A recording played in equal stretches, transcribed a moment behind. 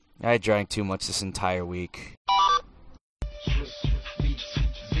I drank too much this entire week.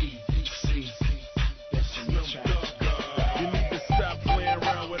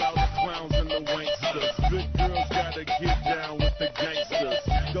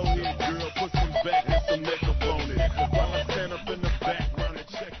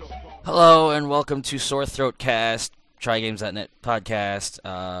 Hello and welcome to Sore Throat Cast, TryGames.net podcast.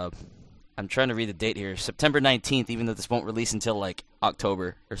 I'm trying to read the date here. September 19th, even though this won't release until like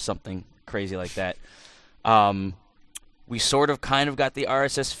October or something crazy like that. We sort of kind of got the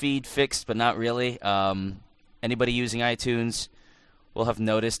RSS feed fixed, but not really. Anybody using iTunes will have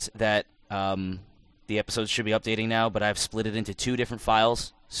noticed that the episodes should be updating now, but I've split it into two different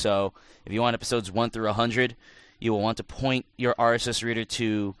files. So if you want episodes 1 through 100, you will want to point your RSS reader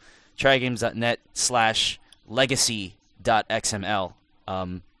to trygames.net/legacy.xml.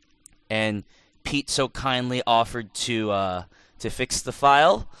 And Pete so kindly offered to fix the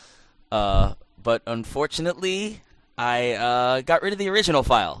file, but unfortunately, I got rid of the original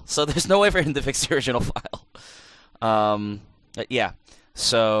file, so there's no way for him to fix the original file. Yeah,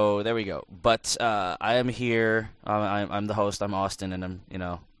 so there we go. But I am here. I'm the host. I'm Austin, and I'm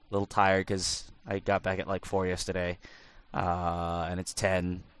a little tired because I got back at like 4 yesterday, and it's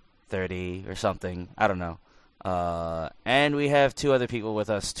 10:30 or something. I don't know. And we have two other people with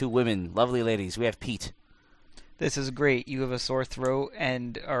us, two women, lovely ladies. We have Pete. This is great. You have a sore throat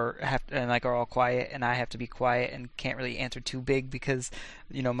and are all quiet, and I have to be quiet and can't really answer too big because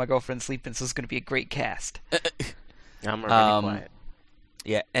my girlfriend's sleeping. So it's going to be a great cast. I'm already quiet.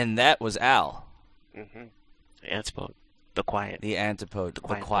 Yeah, and that was Al. Mm-hmm. The antipode, the quiet. The antipode, the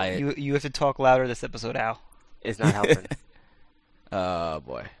quiet. You have to talk louder this episode, Al. It's not helping. Oh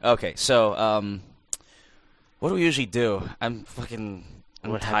boy. Okay, so what do we usually do? I'm tired.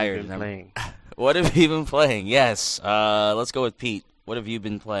 Have you been playing? What have you been playing? Yes. Let's go with Pete. What have you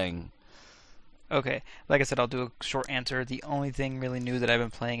been playing? Okay. Like I said, I'll do a short answer. The only thing really new that I've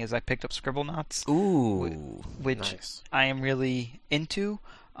been playing is I picked up Scribblenauts. Ooh. Which nice. I am really into.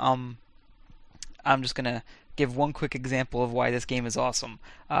 I'm just going to give one quick example of why this game is awesome.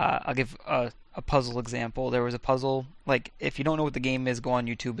 I'll give a puzzle example. There was a puzzle, if you don't know what the game is, go on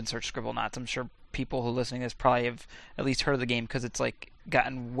YouTube and search Scribblenauts. I'm sure people who are listening to this probably have at least heard of the game because it's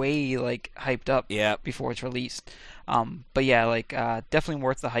gotten way hyped up before it's released. But yeah, definitely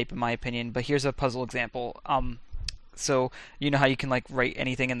worth the hype in my opinion. But here's a puzzle example. So you know how you can write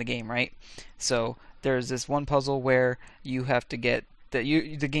anything in the game, right? So there's this one puzzle where you have to get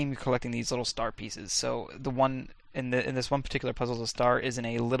the game you're collecting these little star pieces. So the one in this one particular puzzle, the star is in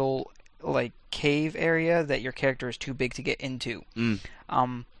a little cave area that your character is too big to get into.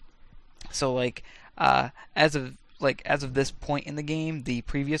 So as of this point in the game, the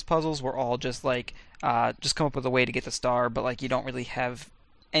previous puzzles were all just just come up with a way to get the star, but you don't really have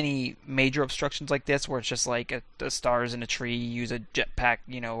any major obstructions like this where it's just the stars in a tree, use a jetpack,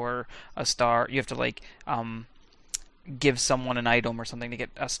 or a star. You have to give someone an item or something to get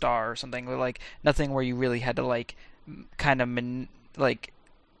a star or something. Or, nothing where you really had to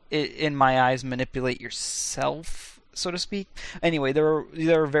in my eyes manipulate yourself, so to speak. Anyway, there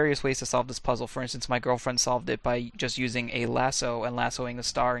are various ways to solve this puzzle. For instance, my girlfriend solved it by just using a lasso and lassoing the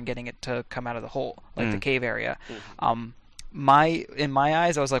star and getting it to come out of the hole, the cave area. In my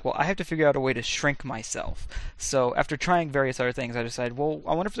eyes, I was like, well, I have to figure out a way to shrink myself. So after trying various other things, I decided, well,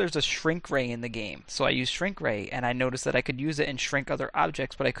 I wonder if there's a shrink ray in the game. So I used shrink ray, and I noticed that I could use it and shrink other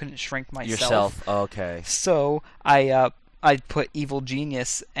objects, but I couldn't shrink myself. Yourself, okay. So I put Evil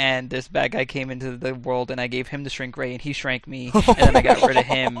Genius, and this bad guy came into the world, and I gave him the shrink ray, and he shrank me, and then I got rid of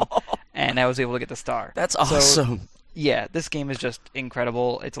him, and I was able to get the star. That's awesome. So, yeah, this game is just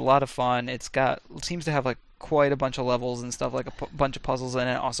incredible. It's a lot of fun. It seems to have quite a bunch of levels and stuff, a bunch of puzzles, and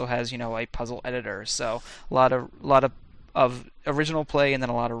it also has a puzzle editor. So a lot of original play and then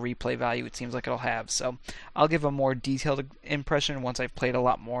a lot of replay value it seems like it'll have. So I'll give a more detailed impression once I've played a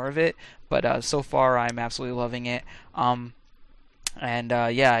lot more of it, but so far I'm absolutely loving it. Yeah,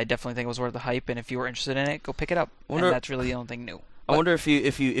 I definitely think it was worth the hype, and if you were interested in it, go pick it up. And that's really the only thing new. I wonder if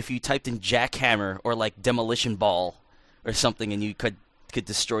you typed in jackhammer or demolition ball or something, and you could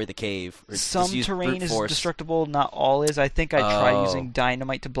destroy the cave. Or some terrain is destructible, not all is. I think I tried using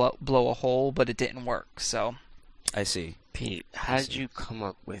dynamite to blow a hole, but it didn't work. So I see. Pete, how did you come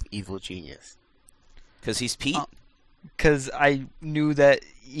up with Evil Genius? Because he's Pete? Because I knew that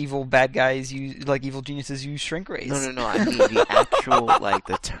evil bad guys use, evil geniuses use shrink rays. No. I mean the actual,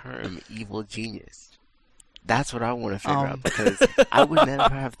 the term Evil Genius. That's what I want to figure out, because I would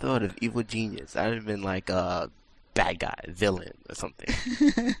never have thought of Evil Genius. I'd have been a bad guy, villain, or something.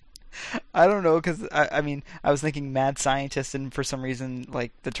 I don't know, because I mean, I was thinking mad scientist, and for some reason,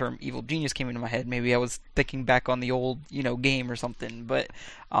 like the term evil genius came into my head. Maybe I was thinking back on the old, game or something. But,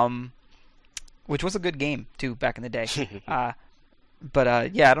 which was a good game too back in the day.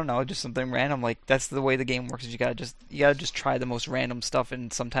 Yeah, I don't know, just something random. Like that's the way the game works. Is you gotta just try the most random stuff,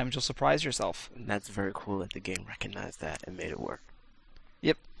 and sometimes you'll surprise yourself. That's very cool that the game recognized that and made it work.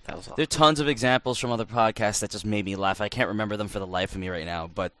 Yep. That was awesome. There are tons of examples from other podcasts that just made me laugh. I can't remember them for the life of me right now,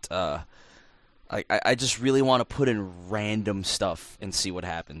 but I just really want to put in random stuff and see what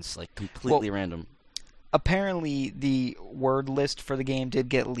happens, like completely random. Apparently, the word list for the game did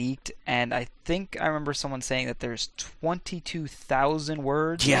get leaked, and I think I remember someone saying that there's 22,000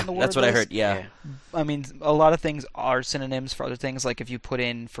 words on the word that's what I list. heard. Yeah. I mean, a lot of things are synonyms for other things. Like if you put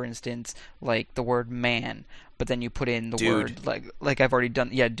in, for instance, like the word man, but then you put in the Dude. word like I've already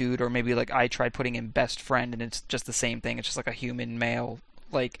done, dude, or maybe like I tried putting in best friend, and it's just the same thing. It's just like a human male.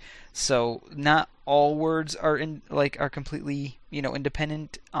 Like, so not all words are are completely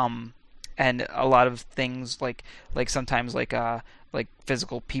independent. And a lot of things like sometimes like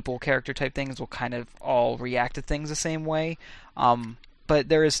physical people character type things will kind of all react to things the same way. But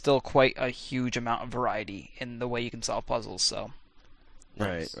there is still quite a huge amount of variety in the way you can solve puzzles. So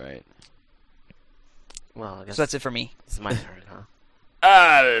Nice. Right. Well, I guess that's it for me. it's my turn,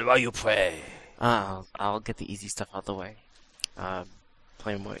 huh? While you pray. I'll get the easy stuff out of the way.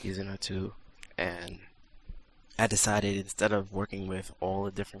 Playing more Izuna 2, and I decided instead of working with all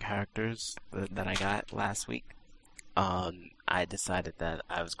the different characters that I got last week, I decided that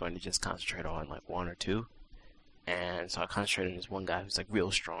I was going to just concentrate on like one or two, and so I concentrated on this one guy who's like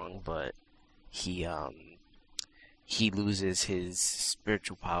real strong, but he loses his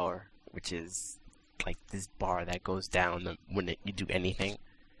spiritual power, which is like this bar that goes down when you do anything,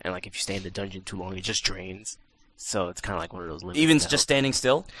 and like if you stay in the dungeon too long, it just drains. So it's kind of like one of those limits. Even just standing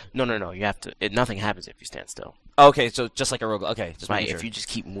still? No. You have to. Nothing happens if you stand still. Okay, so just like a rogue. Okay, just Right. making If sure. you just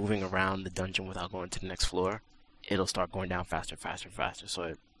keep moving around the dungeon without going to the next floor, it'll start going down faster.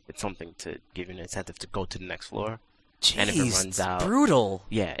 So it's something to give you an incentive to go to the next floor. Jeez, and if it runs it's out, brutal.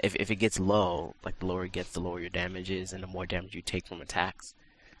 yeah. If it gets low, like the lower it gets, the lower your damage is, and the more damage you take from attacks.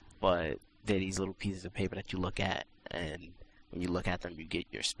 But they're these little pieces of paper that you look at, and when you look at them, you get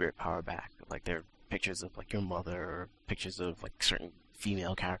your spirit power back. Like they're pictures of like your mother, or pictures of like certain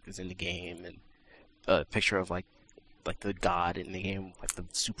female characters in the game, and a picture of like the god in the game, like the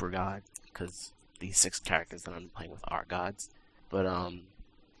super god, because these 6 characters that I'm playing with are gods. But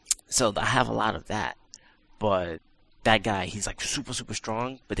so I have a lot of that. But that guy, he's like super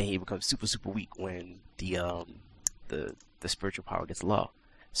strong, but then he becomes super weak when the spiritual power gets low.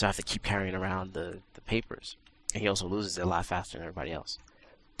 So I have to keep carrying around the papers, and he also loses it a lot faster than everybody else.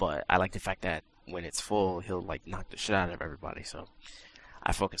 But I like the fact that when it's full, he'll like knock the shit out of everybody. So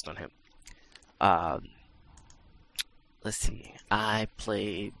I focused on him. Let's see. I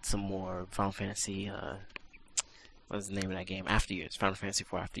played some more Final Fantasy. What is the name of that game? After Years. Final Fantasy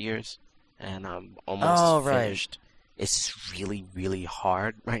 4 After Years, and I'm almost finished. It's just really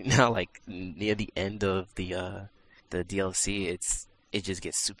hard right now. Like near the end of the DLC, it just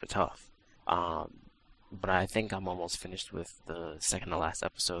gets super tough. But I think I'm almost finished with the second to last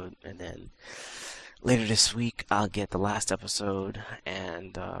episode, and then later this week I'll get the last episode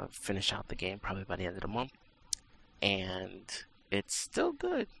and finish out the game probably by the end of the month. And it's still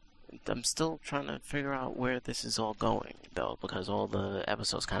good. I'm still trying to figure out where this is all going, though, because all the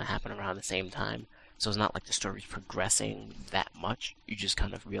episodes kind of happen around the same time. So it's not like the story's progressing that much. You just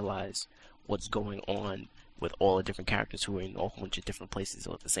kind of realize what's going on with all the different characters who are in a whole bunch of different places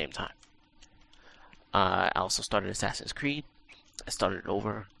all at the same time. I also started Assassin's Creed. I started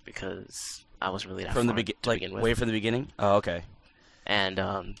over because I wasn't really that From the far to begin with. way from the beginning? Oh, okay.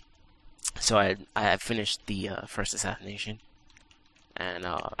 And so I finished the first Assassination, and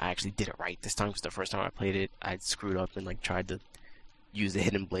I actually did it right this time, because the first time I played it, I screwed up and like tried to use the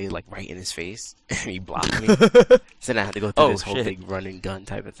hidden blade like right in his face, and he blocked me. So then I had to go through this whole shit. big run and gun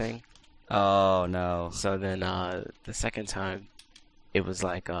type of thing. Oh, no. So then the second time, it was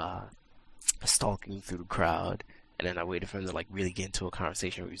like stalking through the crowd, and then I waited for him to like really get into a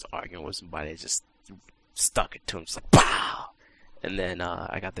conversation where he was arguing with somebody, and just stuck it to him, just like pow. And then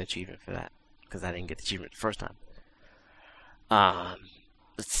I got the achievement for that, because I didn't get the achievement the first time.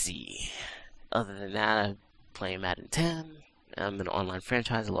 Let's see. Other than that, I'm playing Madden 10. I'm in an online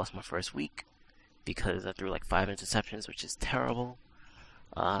franchise. I lost my first week because I threw like 5 interceptions, which is terrible.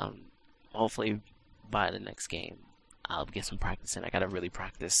 Hopefully by the next game, I'll get some practice in. I gotta really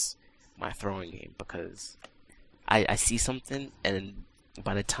practice my throwing game, because I see something, and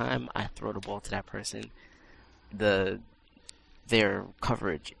by the time I throw the ball to that person, the their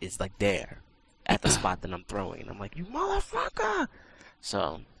coverage is like there at the spot that I'm throwing. And I'm like, you motherfucker!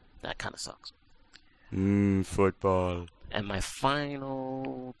 So that kind of sucks. Football. And my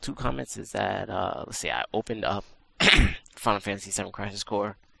final 2 comments is that, let's see, I opened up Final Fantasy VII Crisis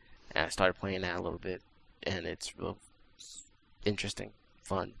Core, and I started playing that a little bit, and it's real interesting,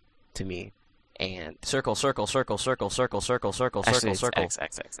 fun to me. And circle. Actually, it's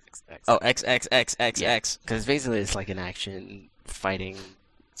X. Oh, X. Because basically it's like an action fighting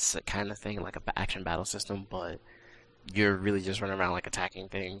kind of thing, like an action battle system, but you're really just running around like attacking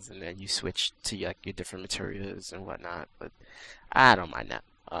things, and then you switch to like your different materials and whatnot. But I don't mind that,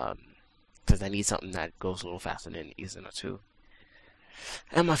 because I need something that goes a little faster than Izuna 2.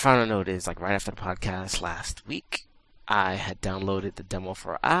 And my final note is, like, right after the podcast last week, I had downloaded the demo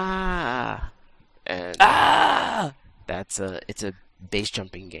for and it's a base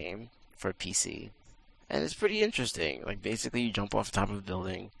jumping game for PC, and it's pretty interesting. Like, basically, you jump off the top of a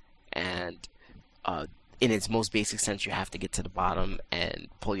building, and in its most basic sense, you have to get to the bottom and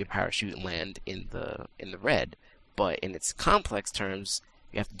pull your parachute and land in the red. But in its complex terms,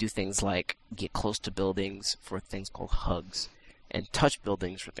 you have to do things like get close to buildings for things called hugs, and touch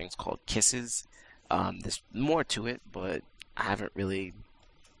buildings for things called kisses. There's more to it, but I haven't really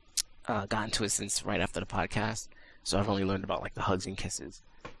gotten to it since right after the podcast, so I've only learned about like the hugs and kisses.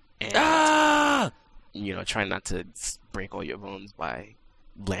 And try not to break all your bones by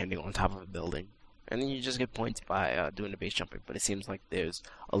landing on top of a building. And then you just get points by doing the base jumping. But it seems like there's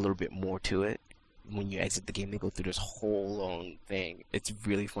a little bit more to it. When you exit the game, they go through this whole long thing. It's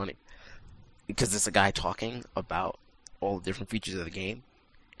really funny, because there's a guy talking about all the different features of the game,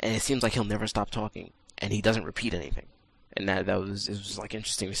 and it seems like he'll never stop talking, and he doesn't repeat anything. And it was like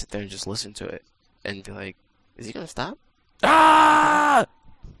interesting to sit there and just listen to it and be like, is he gonna stop?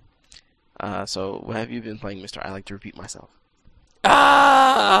 So what have you been playing, Mr. I like to repeat myself?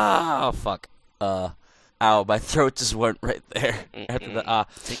 Oh fuck. Ow, my throat just went right there after the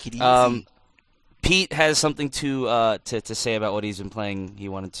Take it easy. Pete has something to say about what he's been playing. He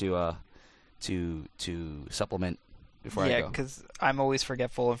wanted to supplement before I go. Yeah, because I'm always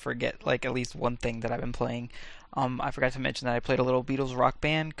forgetful and forget like at least one thing that I've been playing. I forgot to mention that I played a little Beatles Rock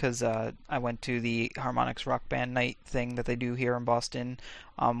Band because I went to the Harmonix Rock Band night thing that they do here in Boston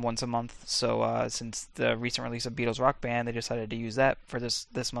once a month. So since the recent release of Beatles Rock Band, they decided to use that for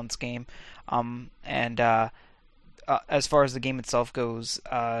this month's game. As far as the game itself goes,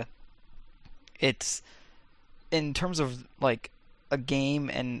 it's in terms of like a game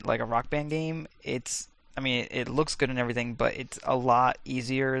and like a Rock Band game, it looks good and everything, but it's a lot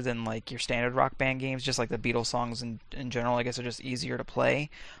easier than like your standard Rock Band games. Just like the Beatles songs in general, I guess, are just easier to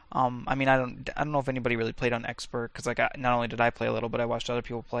play. I don't know if anybody really played on Expert, because like not only did I play a little, but I watched other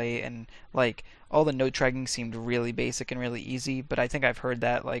people play, and like all the note tracking seemed really basic and really easy. But I think I've heard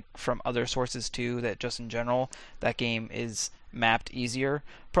that like from other sources too, that just in general that game is mapped easier,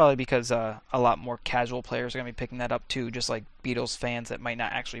 probably because a lot more casual players are going to be picking that up too, just like Beatles fans that might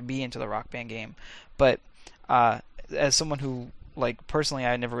not actually be into the Rock Band game. But as someone who, like, personally,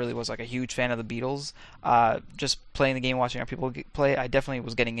 I never really was like a huge fan of the Beatles, just playing the game, watching other people play, I definitely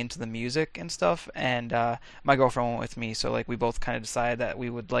was getting into the music and stuff, and my girlfriend went with me, so like we both kind of decided that we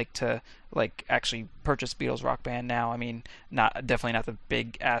would like to like actually purchase Beatles Rock Band now. I mean, definitely not the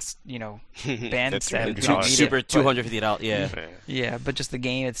big ass band That's set. Super $250, yeah. Yeah, but just the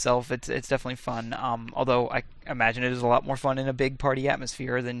game itself, it's definitely fun. Although I imagine it is a lot more fun in a big party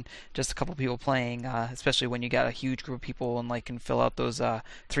atmosphere than just a couple people playing, especially when you got a huge group of people and like can fill out those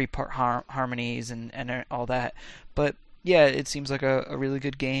 3-part harmonies and all that. But yeah, it seems like a really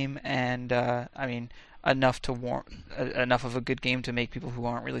good game, and I mean, enough of a good game to make people who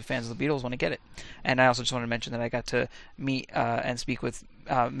aren't really fans of the Beatles want to get it. And I also just wanted to mention that I got to meet and speak with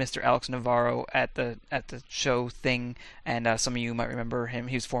Mr. Alex Navarro at the show thing, and some of you might remember him.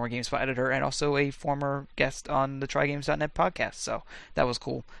 He was former GameSpot editor and also a former guest on the TryGames.net podcast, so that was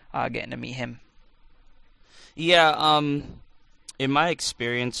cool getting to meet him. Yeah, in my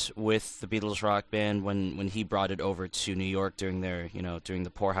experience with the Beatles Rock Band, when he brought it over to New York during during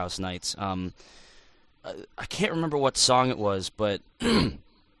the Poorhouse nights, I can't remember what song it was, but I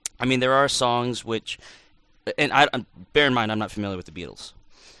mean, there are songs which, and bear in mind, I'm not familiar with the Beatles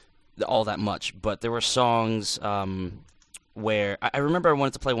all that much, but there were songs where I remember I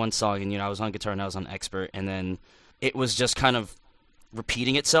wanted to play one song, and I was on guitar and I was on Expert, and then it was just kind of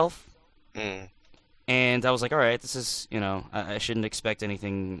repeating itself. And I was like, all right, this is, I shouldn't expect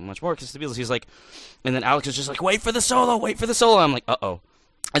anything much more, because the Beatles. He's like, and then Alex is just like, wait for the solo. I'm like, uh-oh.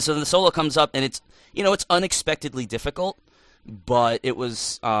 And so then the solo comes up, and it's, it's unexpectedly difficult, but it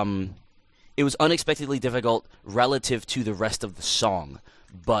was it was unexpectedly difficult relative to the rest of the song,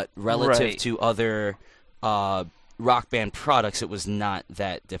 but relative to other Rock Band products, it was not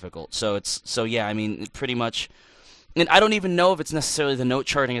that difficult. So yeah, I mean, pretty much. And I don't even know if it's necessarily the note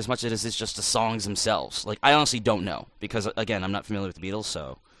charting as much as it's just the songs themselves. Like, I honestly don't know because, again, I'm not familiar with the Beatles,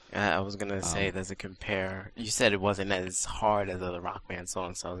 so. I was gonna say, there's a compare. You said it wasn't as hard as other Rock Band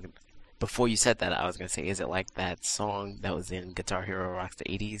songs, so before you said that, I was gonna say, is it like that song that was in Guitar Hero Rocks the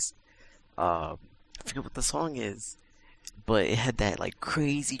 '80s? I forget what the song is, but it had that like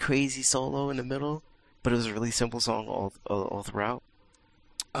crazy solo in the middle, but it was a really simple song all throughout.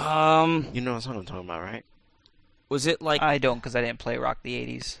 You know what song I'm talking about, right? Was it like... I don't, because I didn't play Rock the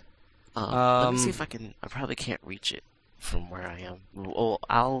 80s. Let me see if I can... I probably can't reach it from where I am. Well,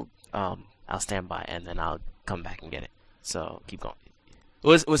 I'll stand by, and then I'll come back and get it. So, keep going.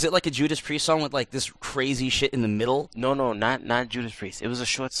 Was it like a Judas Priest song with like this crazy shit in the middle? No, not Judas Priest. It was a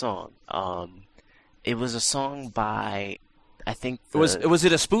short song. It was a song by... I think... Was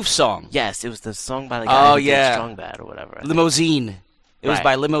it a spoof song? Yes, it was the song by the guy who did Strong Bad or whatever. Limousine. It was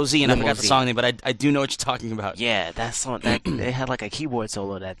by Limousine. I forgot the song name, but I do know what you're talking about. Yeah, that song. It had like a keyboard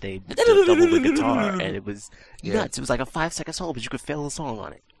solo that they doubled the guitar, and it was nuts. It was like a 5-second solo, but you could fill a song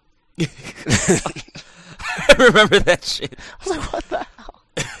on it. I remember that shit. I was like, what the hell?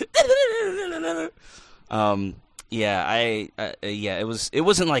 Yeah, it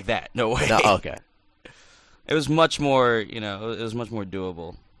wasn't like that. No way. No, okay. It was much more, it was much more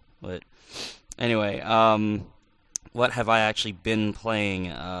doable. But anyway, what have I actually been playing?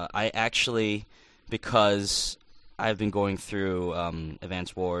 I actually, because I've been going through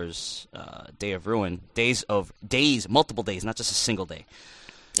Advance Wars, Day of Ruin, multiple days, not just a single day.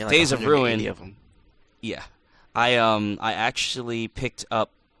 Yeah, like Days of Ruin. Of them. Yeah, I actually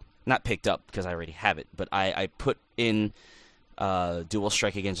not picked up because I already have it, but I put in Dual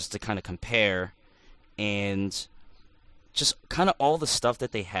Strike again just to kind of compare, and just kind of all the stuff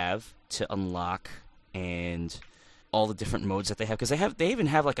that they have to unlock and all the different modes that they have, because they even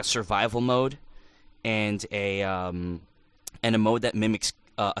have like a survival mode and a mode that mimics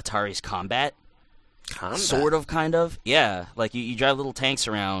Atari's Combat. Sort of, kind of. Yeah, like you drive little tanks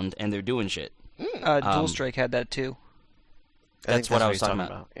around and they're doing shit. Dual Strike had that too. That's what I was talking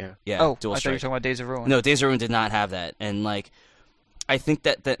about. Yeah. Oh, Dual I thought you Strike. were talking about Days of Ruin. No, Days of Ruin did not have that, and like, I think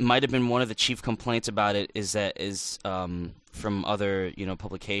that might have been one of the chief complaints about it is from other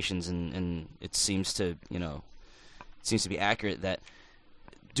publications, and it seems to be accurate that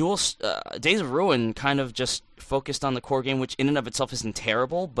Days of Ruin kind of just focused on the core game, which in and of itself isn't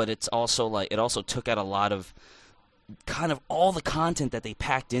terrible, but it's also like it also took out a lot of kind of all the content that they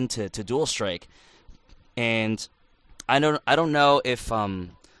packed into Dual Strike, and I don't know if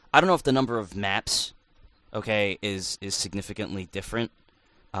the number of maps, is significantly different,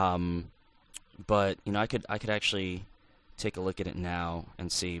 but I could actually take a look at it now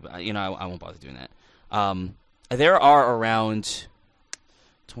and see, but I won't bother doing that. There are around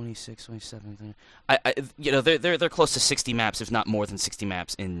 26, 27. They're close to 60 maps, if not more than 60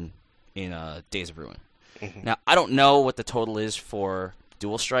 maps in Days of Ruin. Mm-hmm. Now, I don't know what the total is for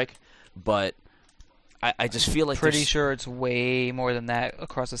Dual Strike, but I just feel like pretty sure it's way more than that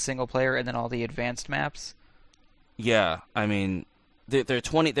across a single player and then all the advanced maps. Yeah, I mean, they're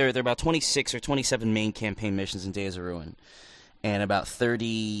about 26 or 27 main campaign missions in Days of Ruin, and about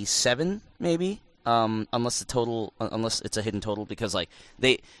 37 maybe. Unless it's a hidden total, because like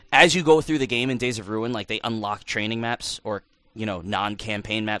as you go through the game in Days of Ruin, like they unlock training maps or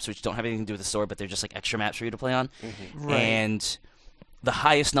non-campaign maps which don't have anything to do with the story, but they're just like extra maps for you to play on. Mm-hmm. Right. And the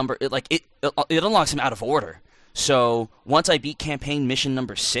highest number, it unlocks them out of order. So once I beat campaign mission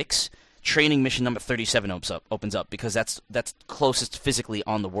number 6, training mission number 37 opens up because that's closest physically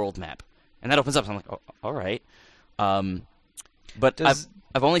on the world map, and that opens up. So I'm like, oh, all right. But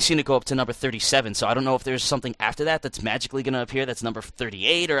I've only seen it go up to number 37, so I don't know if there's something after that that's magically going to appear that's number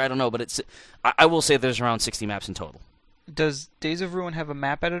 38, or I don't know, but I will say there's around 60 maps in total. Does Days of Ruin have a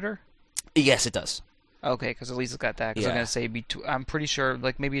map editor? Yes, it does. Okay, because at least it's got that. Because I'm going to say, I'm pretty sure,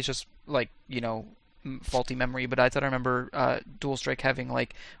 like, maybe it's just, like, faulty memory, but I thought I remember Dual Strike having,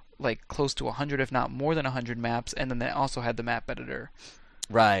 like close to 100, if not more than 100 maps, and then they also had the map editor.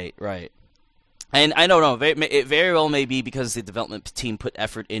 Right. And I don't know, it very well may be because the development team put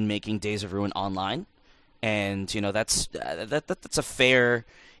effort in making Days of Ruin online, and that's a fair.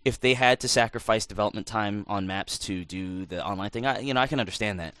 If they had to sacrifice development time on maps to do the online thing, I can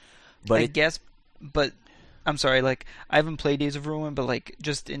understand that. But but I'm sorry, like I haven't played Days of Ruin, but like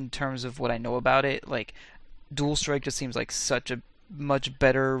just in terms of what I know about it, like Dual Strike just seems like such a much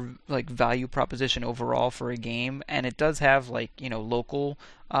better like value proposition overall for a game, and it does have like local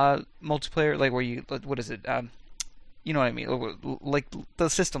multiplayer, like where you what is it? You know what I mean? Like the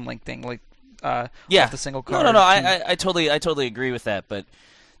system link thing, like yeah, off the single card. No. I totally agree with that, but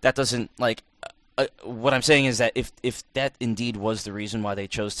that doesn't like. What I'm saying is that if that indeed was the reason why they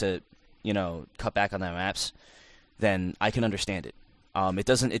chose to, cut back on their maps, then I can understand it. It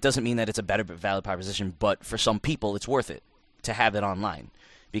doesn't mean that it's a better valid proposition, but for some people, it's worth it to have it online,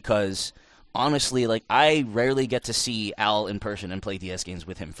 because honestly, like I rarely get to see Al in person and play DS games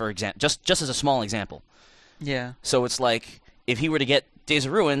with him. For example, just as a small example. Yeah. So it's like if he were to get Days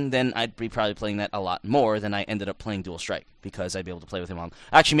of Ruin, then I'd be probably playing that a lot more than I ended up playing Dual Strike, because I'd be able to play with him on.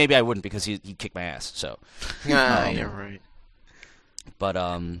 Actually, maybe I wouldn't, because he'd kick my ass. So. You're right. But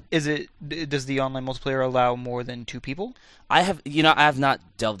does the online multiplayer allow more than 2 people? I have not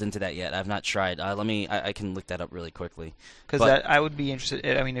delved into that yet. I've not tried. I can look that up really quickly. Because I would be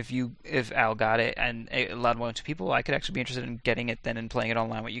interested. I mean, if Al got it and it allowed more than 2 people, I could actually be interested in getting it then and playing it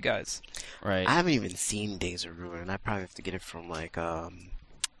online with you guys. Right. I haven't even seen Days of Ruin. I probably have to get it from like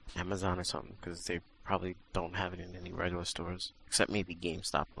Amazon or something, because they probably don't have it in any regular stores, except maybe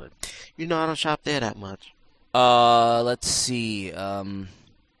GameStop would. I don't shop there that much. Let's see.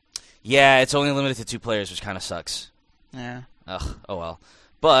 Yeah, it's only limited to 2 players, which kind of sucks. Yeah. Ugh, oh well.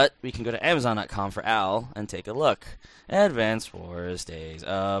 But we can go to Amazon.com for Al and take a look. Advance Wars Days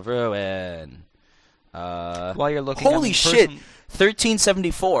of Ruin. While you're looking, holy shit!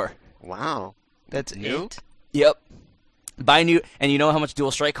 $13.74. Wow. That's new? it? Yep. Buy new, and you know how much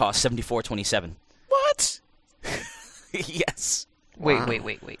Dual Strike costs? $74.27. What? Yes.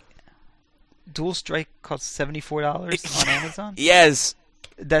 Wait. Dual Strike costs $74 on Amazon? Yes.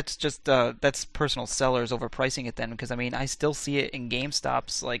 That's just that's personal sellers overpricing it then, because I mean I still see it in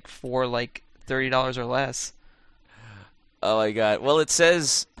GameStops like for like $30 or less. Oh my god. Well, it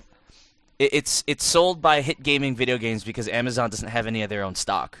says it's sold by Hit Gaming Video Games because Amazon doesn't have any of their own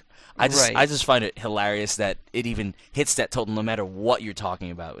stock. I just find it hilarious that it even hits that total no matter what you're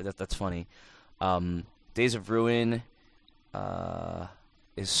talking about. That's funny. Days of Ruin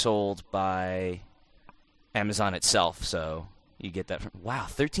is sold by Amazon itself, so you get that from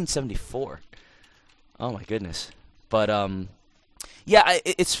 $13.74. Oh my goodness. But yeah,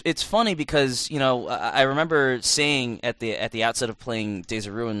 it's funny because I remember saying at the outset of playing Days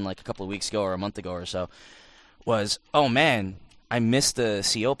of Ruin like a couple of weeks ago or a month ago or so was, oh man, I missed the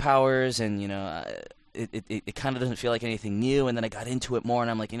CO powers, and it kind of doesn't feel like anything new. And then I got into it more, and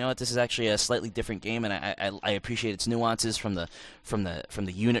I'm like, you know what, this is actually a slightly different game, and I appreciate its nuances from the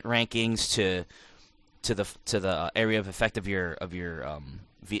unit rankings to the area of effect of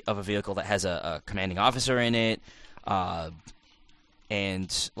a vehicle that has a commanding officer in it,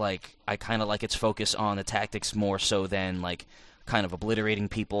 and like I kind of like its focus on the tactics more so than like kind of obliterating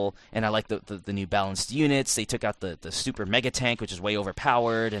people. And I like the new balanced units. They took out the super mega tank, which is way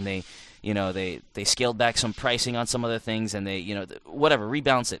overpowered, and they scaled back some pricing on some other things, and they whatever,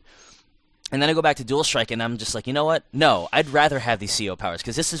 rebalance it. And then I go back to Dual Strike, and I'm just like, you know what? No, I'd rather have these CO powers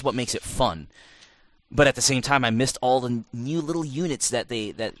because this is what makes it fun. But at the same time, I missed all the new little units that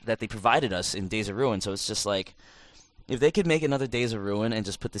they provided us in Days of Ruin. So it's just like, if they could make another Days of Ruin and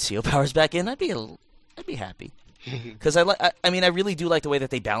just put the CO powers back in, I'd be happy. Because I mean, I really do like the way that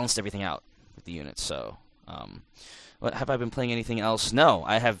they balanced everything out with the units. So, have I been playing anything else? No,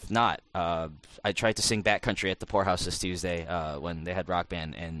 I have not. I tried to sing Backcountry at the Poorhouse this Tuesday when they had Rock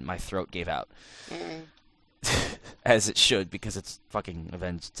Band, and my throat gave out. As it should, because it's fucking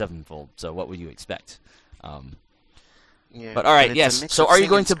Avenged Sevenfold. So what would you expect? Yeah, but all right, yes. So are you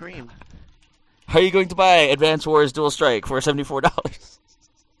going to buy Advance Wars Dual Strike for $74?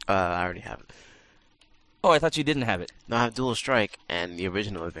 I already have it. Oh, I thought you didn't have it. No, I have Dual Strike and the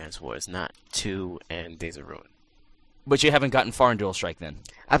original Advance Wars, not 2 and Days of Ruin. But you haven't gotten far in Dual Strike then?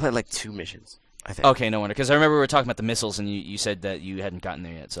 I played like 2 missions, I think. Okay, no wonder. Because I remember we were talking about the missiles, and you said that you hadn't gotten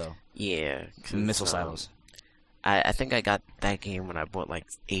there yet. So yeah, missile silos. I think I got that game when I bought like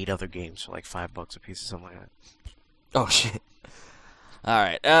 8 other games for like $5 a piece or something like that. Oh shit! All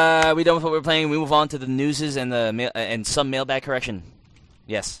right, we done with what we're playing. We move on to the newses and and some mailbag correction.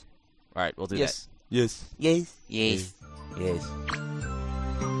 Yes. All right, we'll do that. Yes. Yes. Yes. Yes.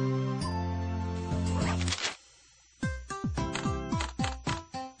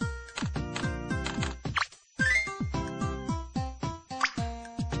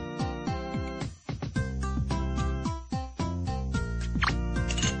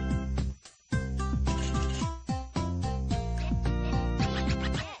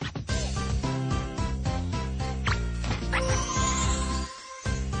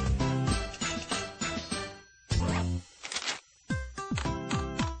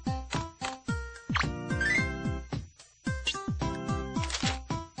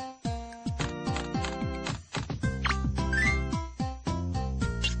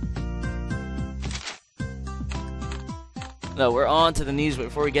 No, we're on to the news, but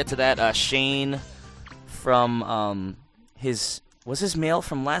before we get to that, Shane from his mail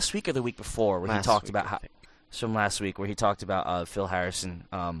from last week or the week before where he talked about how it's from last week where he talked about Phil Harrison.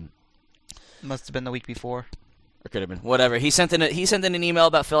 Must have been the week before. Or could have been. Whatever. He sent in an email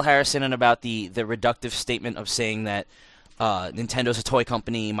about Phil Harrison and about the reductive statement of saying that Nintendo's a toy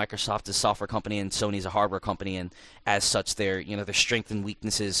company, Microsoft is a software company, and Sony's a hardware company, and as such, their strengths and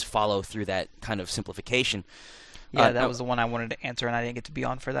weaknesses follow through that kind of simplification. Yeah, that was the one I wanted to answer, and I didn't get to be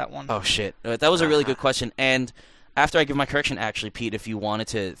on for that one. Oh, shit. That was a really good question. And after I give my correction, actually, Pete, if you wanted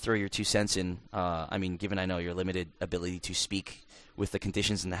to throw your 2 cents in, given I know your limited ability to speak with the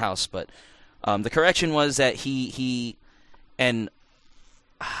conditions in the house, but the correction was that the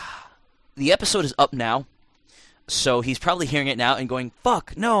episode is up now, so he's probably hearing it now and going,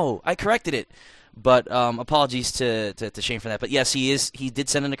 fuck, no, I corrected it. But apologies to Shane for that. But yes, he did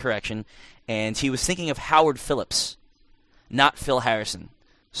send in a correction, and he was thinking of Howard Phillips, not Phil Harrison.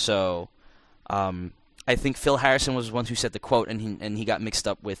 So I think Phil Harrison was the one who said the quote, and he got mixed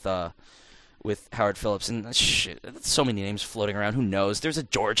up with Howard Phillips. And shit, so many names floating around. Who knows? There's a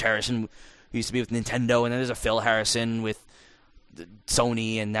George Harrison who used to be with Nintendo, and then there's a Phil Harrison with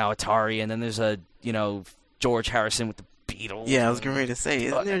Sony and now Atari, and then there's a George Harrison with the Beatles. Yeah, I was getting ready to say,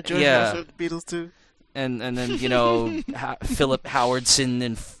 isn't there George Harrison with the Beatles too? And then Philip Howardson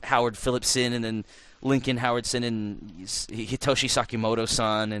and Howard Phillipson, and then Lincoln Howardson and Hitoshi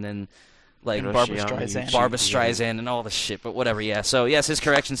Sakimoto-san, and then like Barbra Streisand and all the shit. But whatever, yeah. So yes, his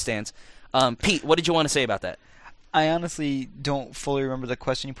correction stands. Pete, what did you want to say about that? I honestly don't fully remember the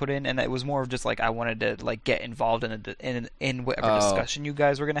question you put in, and it was more of just like I wanted to like get involved in whatever discussion you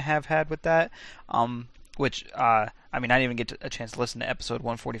guys were gonna have had with that. Which I didn't even get a chance to listen to episode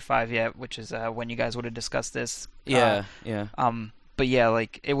 145 yet, which is when you guys would have discussed this. Yeah. But yeah,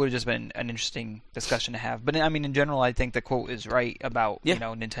 like it would have just been an interesting discussion to have. But I mean, in general, I think the quote is right about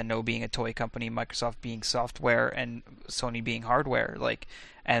Nintendo being a toy company, Microsoft being software, and Sony being hardware. Like,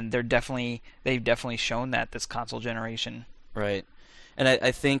 and they've definitely shown that this console generation. Right. And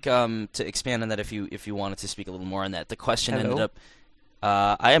I think to expand on that, if you wanted to speak a little more on that, the question ended up.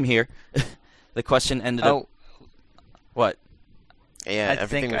 I am here. The question ended up. What? Yeah,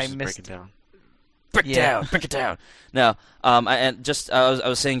 everything was just breaking down. Break it down. No, I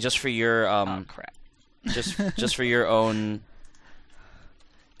was saying just for your crap. just for your own.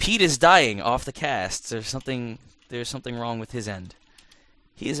 Pete is dying off the cast. There's something wrong with his end.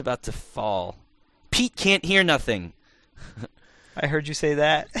 He is about to fall. Pete can't hear nothing. I heard you say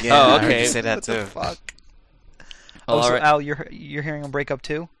that. Yeah, okay. I heard you say that what too. The fuck? Oh, so right. Al, you're hearing him break up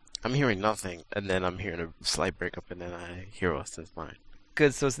too? I'm hearing nothing, and then I'm hearing a slight breakup, and then I hear Austin's mine.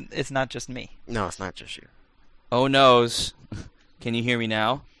 Good, so it's not just me. No, it's not just you. Oh noes. Can you hear me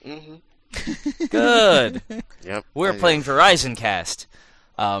now? Mm-hmm. Good. Yep. We're playing Verizon Cast.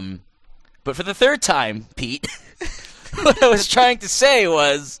 But for the third time, Pete, what I was trying to say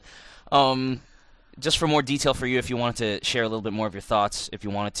was, just for more detail for you, if you wanted to share a little bit more of your thoughts, if you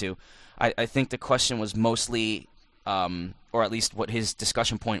wanted to, I think the question was mostly, or at least what his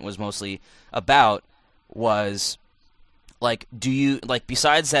discussion point was mostly about, was, like, do you, like,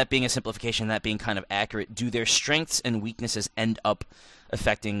 besides that being a simplification, that being kind of accurate, do their strengths and weaknesses end up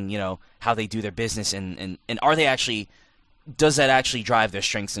affecting, how they do their business, and are they actually, does that actually drive their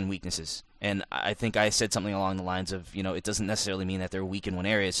strengths and weaknesses? And I think I said something along the lines of, it doesn't necessarily mean that they're weak in one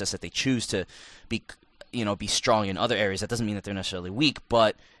area, it's just that they choose to be strong in other areas. That doesn't mean that they're necessarily weak,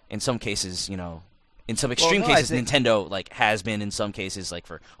 but in some cases, in some extreme cases, Nintendo, like, has been in some cases, like,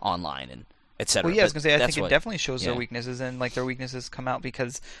 for online and etc. Well, yeah, I was gonna say, I think it definitely shows their weaknesses, and like their weaknesses come out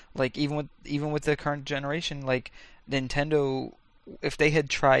because, like, even with the current generation, like Nintendo, if they had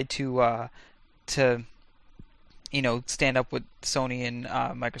tried to stand up with Sony and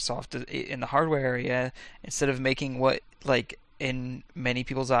Microsoft in the hardware area, instead of making what, like, in many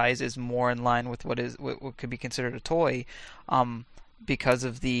people's eyes is more in line with what could be considered a toy, because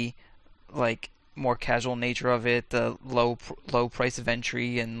of the, like, more casual nature of it, the low price of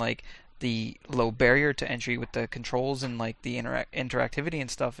entry, and like the low barrier to entry with the controls and like the interactivity and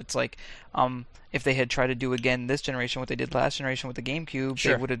stuff. It's like, if they had tried to do again this generation what they did last generation with the GameCube,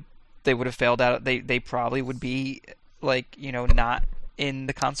 sure, they would have failed out. They probably would be, like, not in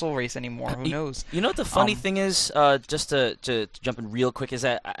the console race anymore. Who knows? You know what the funny thing is, just to jump in real quick, is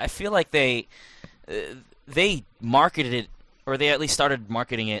that I feel like they marketed it, or they at least started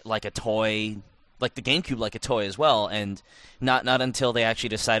marketing it like a toy, like the GameCube, like a toy as well, and not until they actually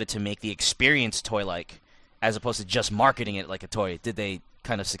decided to make the experience toy-like, as opposed to just marketing it like a toy, did they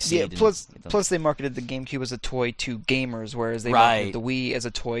kind of succeed. Yeah, plus they marketed the GameCube as a toy to gamers, whereas they marketed the Wii as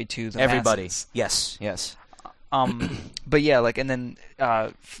a toy to the everybody. masses. Yes. But yeah, like, and then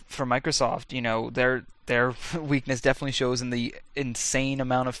for Microsoft, you know, their weakness definitely shows in the insane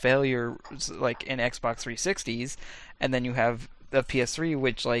amount of failure, like in Xbox 360s, and then you have the PS3,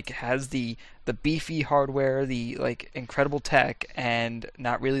 which like has the beefy hardware, the like incredible tech, and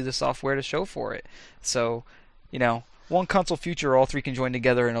not really the software to show for it. So, you know, one console future, all three can join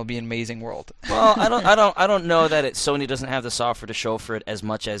together, and it'll be an amazing world. Well, I don't know that Sony doesn't have the software to show for it as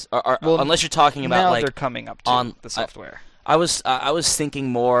much as, unless you're talking about now like they're coming up to the software. I was thinking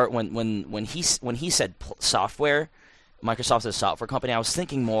more when he said software, Microsoft is a software company. I was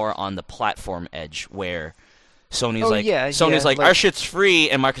thinking more on the platform edge where Sony's like our shit's free,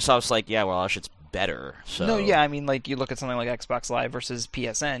 and Microsoft's like, yeah, well, our shit's better. So no, yeah, I mean, like you look at something like Xbox Live versus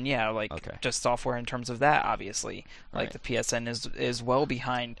PSN, yeah, like just software in terms of that, obviously, like the PSN is well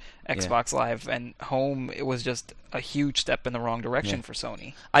behind Xbox Live, and Home, it was just a huge step in the wrong direction for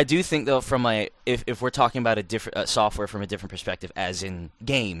Sony. I do think though, from if we're talking about a different software from a different perspective, as in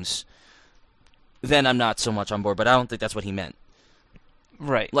games, then I'm not so much on board. But I don't think that's what he meant.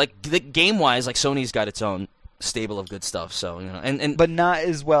 Right. Like the game wise, like Sony's got its own stable of good stuff, so you know, and but not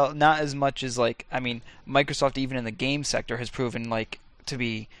as much as like, I mean, Microsoft even in the game sector has proven like to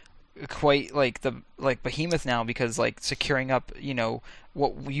be quite like the behemoth now, because like securing up, you know,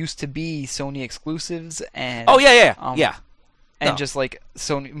 what used to be Sony exclusives and just like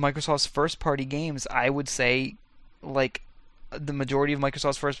Microsoft's first party games, I would say like the majority of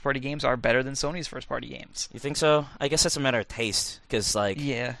Microsoft's first party games are better than Sony's first party games. You think so? I guess that's a matter of taste, because like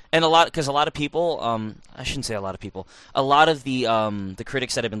and a lot of people, I shouldn't say a lot of people, a lot of the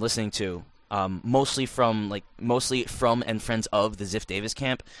critics that I've been listening to, mostly from and friends of the Ziff Davis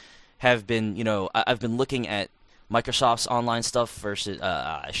camp, have been, you know, I've been looking at Microsoft's online stuff versus,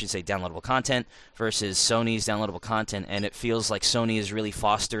 I should say, downloadable content versus Sony's downloadable content, and it feels like Sony is really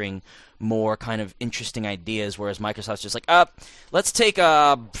fostering more kind of interesting ideas, whereas Microsoft's just like, let's take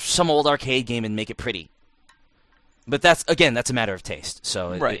some old arcade game and make it pretty. But that's a matter of taste,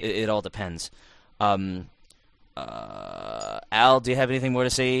 so it all depends. Al, do you have anything more to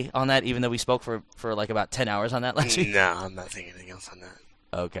say on that, even though we spoke for like about 10 hours on that last week? No, I'm not saying anything else on that.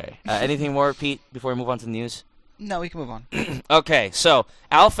 Okay. Anything more, Pete, before we move on to the news? No, we can move on. Okay, so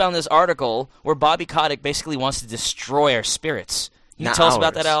Al found this article where Bobby Kotick basically wants to destroy our spirits. Can you tell us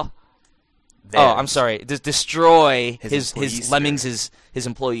about that, Al? Theirs. Oh, I'm sorry. Destroy his lemmings, his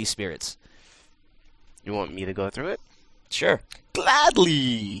employee spirits. You want me to go through it? Sure.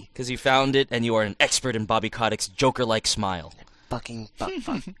 Gladly. Because you found it, and you are an expert in Bobby Kotick's Joker-like smile. Fucking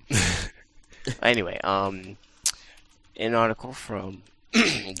fuck. Anyway, an article from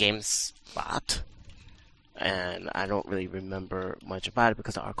GameSpot, and I don't really remember much about it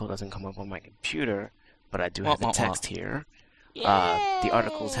because the article doesn't come up on my computer, but I do have the text here. The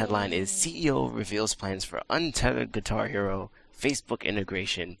article's headline is CEO reveals plans for untethered Guitar Hero, Facebook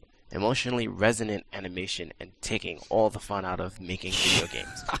integration, emotionally resonant animation, and taking all the fun out of making video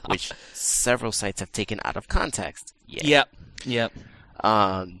games, which several sites have taken out of context. Yep.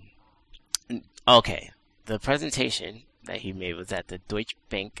 Okay, the presentation that he made was at the Deutsche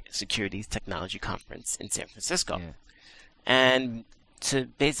Bank Securities Technology Conference in San Francisco. Yeah. And to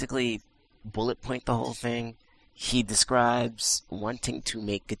basically bullet point the whole thing, he describes wanting to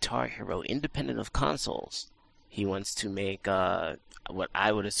make Guitar Hero independent of consoles. He wants to make what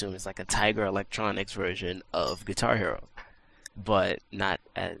I would assume is like a Tiger Electronics version of Guitar Hero, but not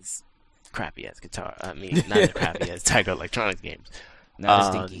as crappy as not as crappy as Tiger Electronics games. Not as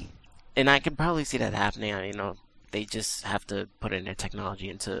stinky. And I can probably see that happening. I mean, you know, they just have to put in their technology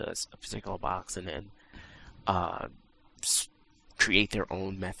into a particular box and then create their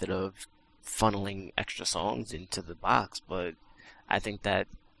own method of funneling extra songs into the box. But I think that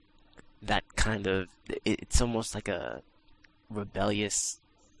kind of, it's almost like a rebellious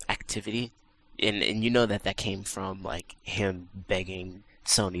activity. And you know that came from like him begging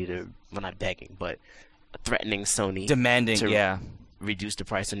Sony to, well, not begging, but threatening Sony. Demanding, to reduce the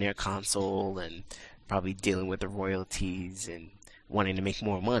price on their console, and probably dealing with the royalties and wanting to make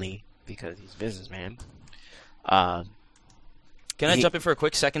more money because he's a businessman. Can I jump in for a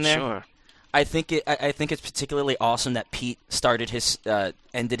quick second there? Sure. I think it's particularly awesome that Pete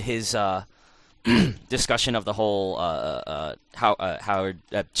ended his discussion of the whole Howard.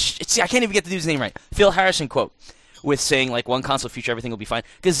 See, I can't even get the dude's name right. Phil Harrison quote with saying like one console future, everything will be fine.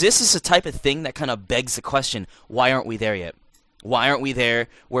 Because this is the type of thing that kind of begs the question: why aren't we there yet? Why aren't we there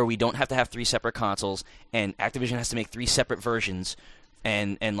where we don't have to have 3 separate consoles and Activision has to make 3 separate versions?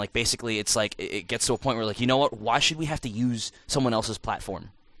 And like basically it's like it gets to a point where like, you know what? Why should we have to use someone else's platform?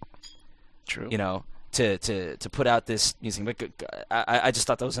 True. You know, to put out this music. But I just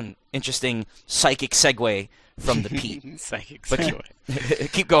thought that was an interesting psychic segue from the Pete. Psychic But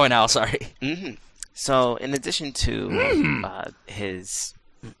segue. keep going, Al. Sorry. Mm-hmm. So, in addition to his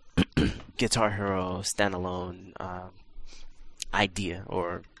Guitar Hero standalone idea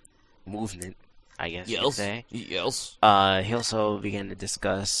or movement, I guess you could say, Yes. he also began to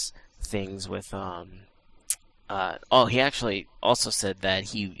discuss things with he actually also said that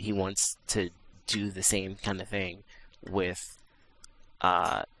he wants to do the same kind of thing with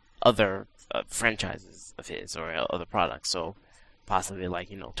other franchises of his or other products. So possibly like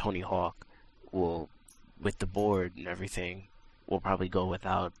Tony Hawk will, with the board and everything, will probably go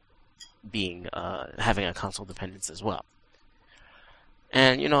without being having a console dependence as well.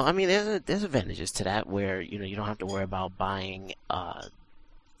 And I mean, there's advantages to that where you don't have to worry about buying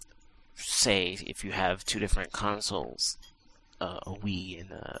say if you have two different consoles, a Wii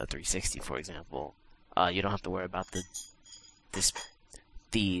and a 360, for example, you don't have to worry about the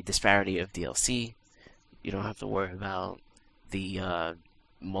disparity of DLC. You don't have to worry about the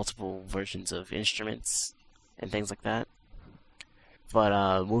multiple versions of instruments and things like that.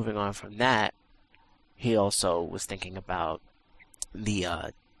 But moving on from that, he also was thinking about the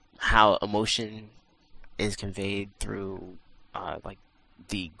how emotion is conveyed through like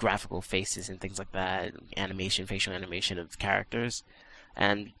the graphical faces and things like that, facial animation of characters.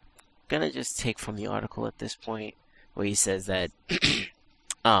 And I'm gonna just take from the article at this point where he says that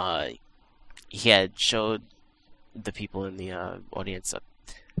he had showed the people in the audience a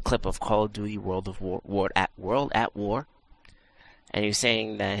clip of Call of Duty World at War, and he was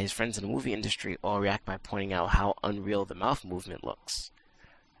saying that his friends in the movie industry all react by pointing out how unreal the mouth movement looks.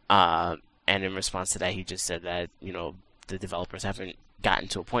 And in response to that, he just said that the developers haven't gotten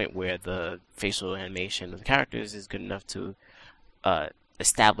to a point where the facial animation of the characters is good enough to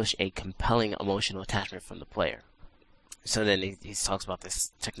establish a compelling emotional attachment from the player. So then he talks about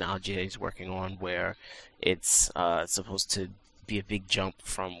this technology that he's working on where it's supposed to be a big jump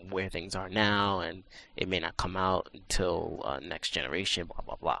from where things are now, and it may not come out until next generation, blah,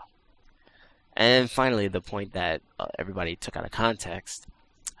 blah, blah. And then finally, the point that everybody took out of context.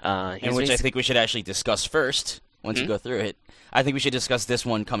 And which I think we should actually discuss first, once you go through it. I think we should discuss this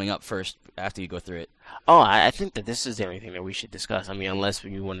one coming up first, after you go through it. Oh, I think that this is the only thing that we should discuss. I mean, unless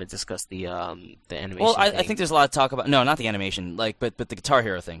you want to discuss the animation. Well, I think there's a lot to talk about. No, not the animation, but the Guitar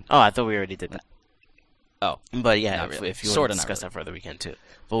Hero thing. Oh, I thought we already did that. Oh, but yeah, really. if you want to discuss that further, we can too.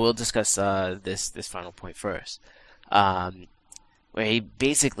 But we'll discuss this final point first, where he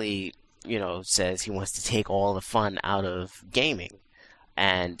basically says he wants to take all the fun out of gaming,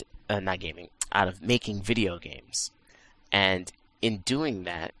 and not gaming, out of making video games, and in doing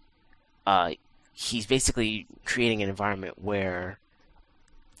that, he's basically creating an environment where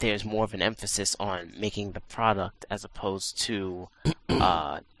there's more of an emphasis on making the product as opposed to,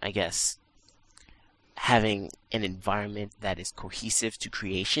 I guess, having an environment that is cohesive to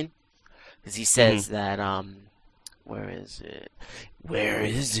creation. Because he says that, where is it? Where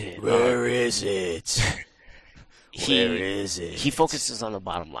is it? Where is it? He focuses on the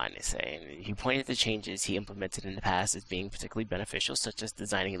bottom line, they say. And he pointed to changes he implemented in the past as being particularly beneficial, such as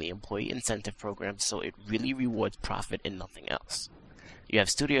designing the employee incentive program so it really rewards profit and nothing else. You have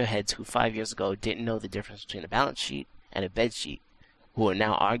studio heads who 5 years ago didn't know the difference between a balance sheet and a bed sheet, who are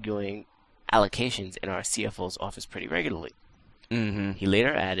now arguing allocations in our CFO's office pretty regularly. Mm-hmm. He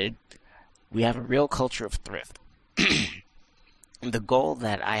later added, "We have a real culture of thrift." The goal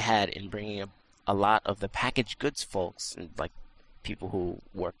that I had in bringing a lot of the packaged goods folks, and like people who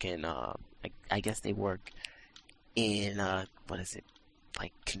work in, I guess they work in, what is it,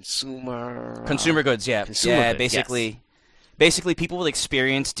 like consumer goods, yeah. Consumer goods, Basically, people with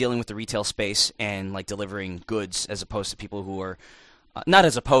experience dealing with the retail space and like delivering goods, as opposed to people who are not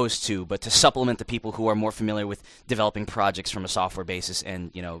as opposed to, but to supplement the people who are more familiar with developing projects from a software basis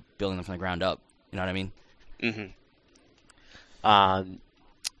and building them from the ground up. You know what I mean? Mm-hmm.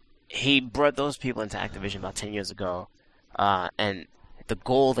 He brought those people into Activision about 10 years ago, and the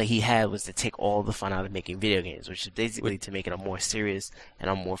goal that he had was to take all the fun out of making video games, which is basically to make it a more serious and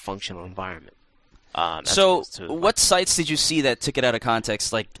a more functional environment. So, what sites did you see that took it out of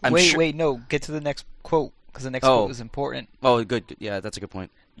context? Like, Wait, no, get to the next quote, because the next quote is important. Oh, good. Yeah, that's a good point.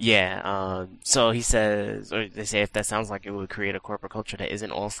 Yeah, so he says, or they say, if that sounds like it would create a corporate culture that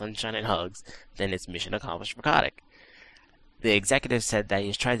isn't all sunshine and hugs, then it's mission accomplished for Kotick. The executive said that he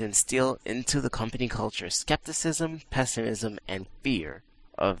has tried to instill into the company culture skepticism, pessimism, and fear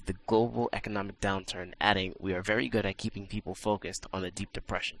of the global economic downturn, adding, "We are very good at keeping people focused on the deep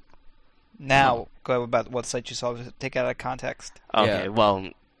depression." Now, go about what site you saw to take out of context. Okay, Yeah. Well,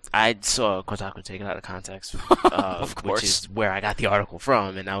 I saw Kotaku take it out of context, Of course. which is where I got the article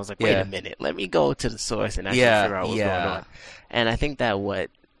from, and I was like, wait a minute, let me go to the source and actually figure out what's going on. And I think that what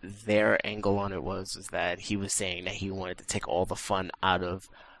their angle on it was that he was saying that he wanted to take all the fun out of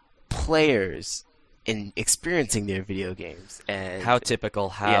players in experiencing their video games. And How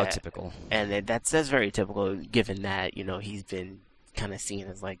typical. Typical. And that's very typical, given that, he's been kind of seen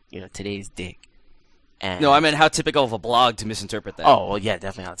as like, today's dick. And No, I meant how typical of a blog to misinterpret that. Oh, well, yeah,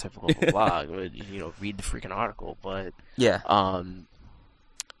 definitely how typical of a blog. Read the freaking article, but yeah,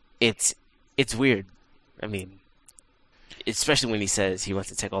 it's weird. I mean, especially when he says he wants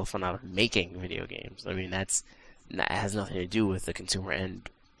to take all the fun out of making video games. I mean, that has nothing to do with the consumer end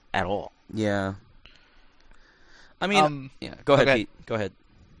at all. Yeah. I mean, Go ahead, Pete. Go ahead.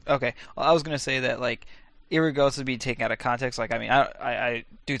 Okay. Well, I was gonna say that like, irregardless of being taken out of context, like I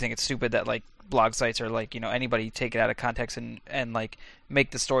do think it's stupid that like blog sites are like anybody take it out of context and like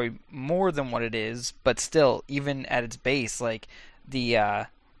make the story more than what it is, but still, even at its base, like the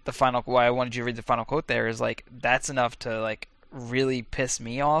final, why I wanted you to read the final quote there is like that's enough to like really piss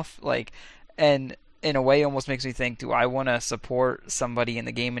me off, like, and in a way almost makes me think, do I want to support somebody in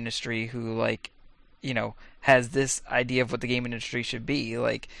the game industry who like has this idea of what the game industry should be,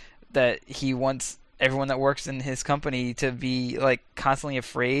 like that he wants everyone that works in his company to be like constantly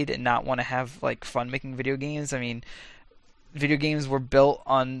afraid and not want to have like fun making video games. I mean, video games were built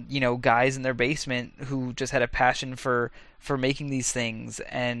on guys in their basement who just had a passion for making these things,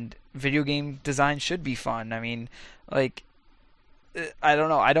 and video game design should be fun. I mean, like, I don't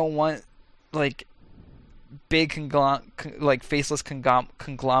know, I don't want like big like faceless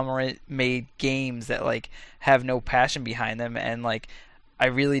conglomerate made games that like have no passion behind them, and like I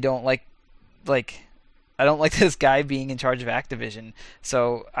really don't like I don't like this guy being in charge of Activision.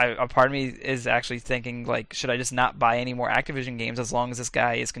 So a part of me is actually thinking, like, should I just not buy any more Activision games as long as this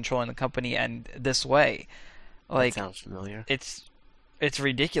guy is controlling the company and this way? Like, that sounds familiar. It's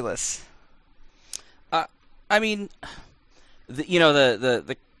ridiculous. I mean,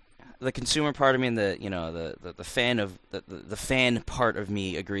 the consumer part of me and the fan of the fan part of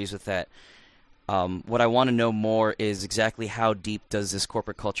me agrees with that. What I want to know more is exactly how deep does this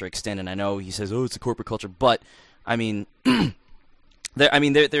corporate culture extend? And I know he says, "Oh, it's a corporate culture," but I mean,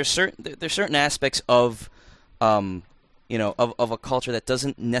 there's certain aspects of, of a culture that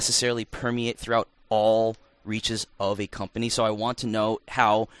doesn't necessarily permeate throughout all reaches of a company. So I want to know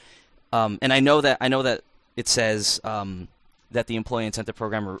how, and I know that it says that the employee incentive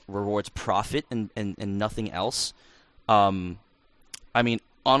program rewards profit and nothing else. I mean.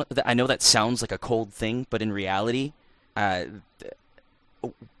 I know that sounds like a cold thing, but in reality,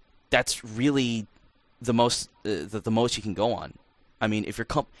 that's really the most the most you can go on. I mean, if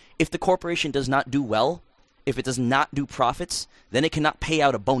the corporation does not do well, if it does not do profits, then it cannot pay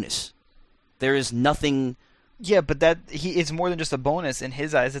out a bonus. There is nothing. Yeah, but it's more than just a bonus in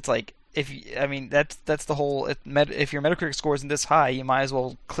his eyes. It's like that's the whole. If your Metacritic score isn't this high, you might as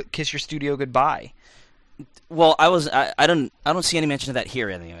well kiss your studio goodbye. Well, I don't see any mention of that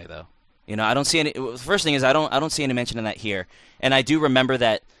here anyway, though. I don't see any. The first thing is I don't see any mention of that here, and I do remember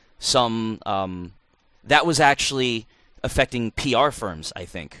that some that was actually affecting PR firms, I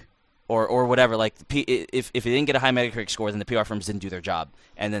think, or whatever. Like if it didn't get a high Metacritic score, then the PR firms didn't do their job,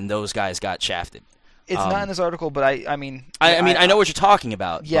 and then those guys got shafted. It's not in this article, but I mean, I know what you're talking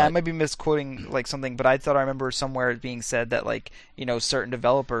about. Yeah, but... I might be misquoting like something, but I thought I remember somewhere it being said that like certain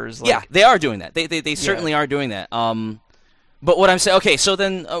developers. Like, yeah, they are doing that. They certainly are doing that. But what I'm saying, okay, so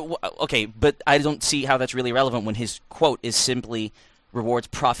then, but I don't see how that's really relevant when his quote is simply rewards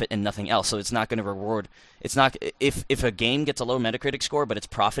profit and nothing else. So it's not going to reward. It's not if a game gets a low Metacritic score, but it's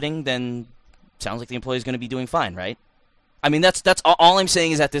profiting, then sounds like the employee is going to be doing fine, right? I mean, that's all I'm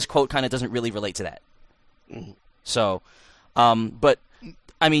saying is that this quote kind of doesn't really relate to that. So, but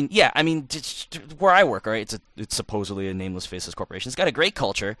I mean, yeah, I mean, where I work, right? It's supposedly a nameless, faceless corporation. It's got a great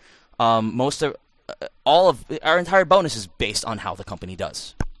culture. Most of all of our entire bonus is based on how the company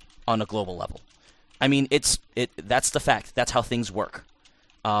does on a global level. I mean, that's the fact. That's how things work.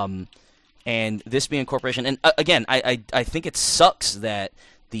 And this being a corporation, and again, I think it sucks that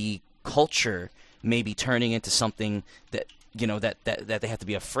the culture may be turning into something that that they have to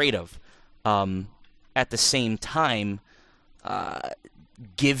be afraid of. At the same time,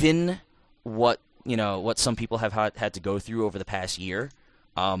 given what some people have had to go through over the past year,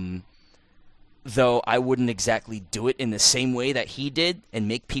 though I wouldn't exactly do it in the same way that he did and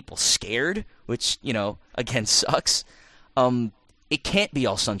make people scared, which again sucks. It can't be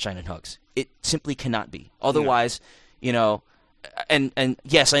all sunshine and hugs. It simply cannot be. Otherwise, and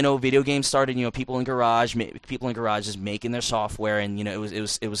yes, I know video games started, people in garages making their software, and it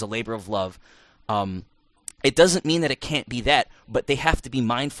was a labor of love. It doesn't mean that it can't be that, but they have to be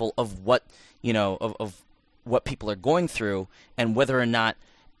mindful of what of what people are going through, and whether or not,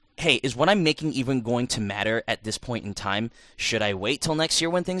 hey, is what I'm making even going to matter at this point in time? Should I wait till next year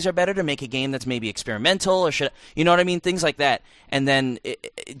when things are better to make a game that's maybe experimental, or should you know what I mean? Things like that. And then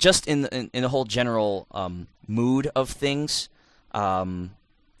just in the whole general mood of things, I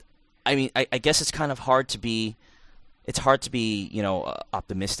mean, I guess it's kind of hard to be,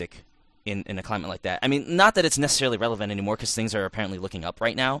 optimistic in a climate like that. I mean, not that it's necessarily relevant anymore, because things are apparently looking up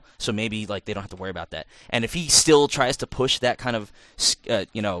right now, so maybe like they don't have to worry about that. And if he still tries to push that kind of,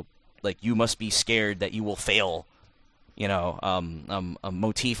 like, you must be scared that you will fail, a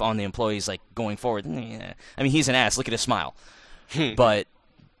motif on the employees, like, going forward, I mean, he's an ass. Look at his smile. But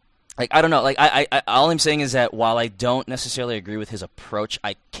like, I don't know. Like, I all I'm saying is that while I don't necessarily agree with his approach,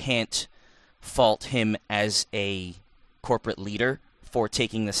 I can't fault him as a corporate leader for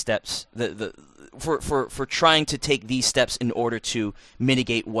taking the steps, for trying to take these steps in order to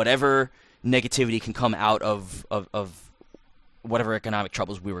mitigate whatever negativity can come out of whatever economic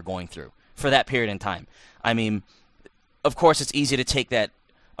troubles we were going through for that period in time. I mean, of course, it's easy to take that,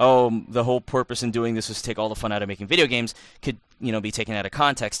 the whole purpose in doing this was to take all the fun out of making video games, could be taken out of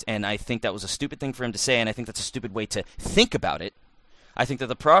context, and I think that was a stupid thing for him to say, and I think that's a stupid way to think about it. I think that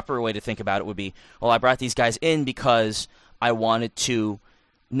the proper way to think about it would be, well, I brought these guys in because I wanted to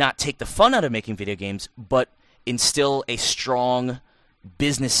not take the fun out of making video games, but instill a strong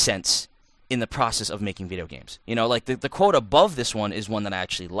business sense in the process of making video games. Like the quote above this one is one that I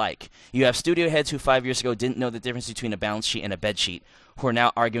actually like. You have studio heads who 5 years ago didn't know the difference between a balance sheet and a bed sheet, who are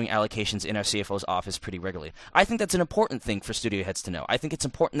now arguing allocations in our CFO's office pretty regularly. I think that's an important thing for studio heads to know. I think it's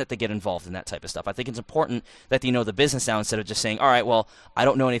important that they get involved in that type of stuff. I think it's important that they know the business now, instead of just saying, all right, well, I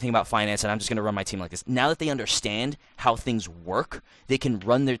don't know anything about finance and I'm just going to run my team like this. Now that they understand how things work, they can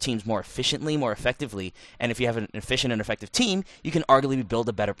run their teams more efficiently, more effectively, and if you have an efficient and effective team, you can arguably build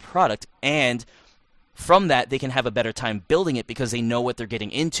a better product, and from that, they can have a better time building it because they know what they're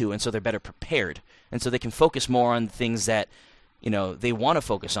getting into, and so they're better prepared. And so they can focus more on things that they want to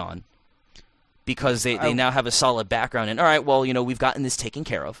focus on, because they now have a solid background. And all right, well, we've gotten this taken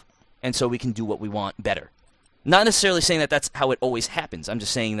care of, and so we can do what we want better. Not necessarily saying that that's how it always happens. I'm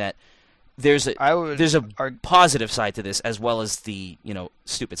just saying that there's a positive side to this as well as the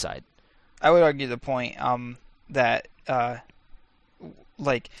stupid side. I would argue the point that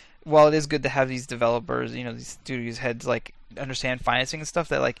like, while it is good to have these developers, these studios heads, like, understand financing and stuff,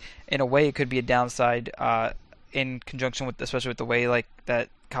 that, like, in a way it could be a downside in conjunction with, especially with the way, like, that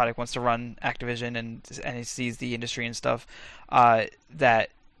Kotick wants to run Activision and he sees the industry and stuff, that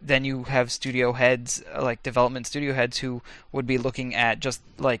then you have studio heads, like development studio heads, who would be looking at just,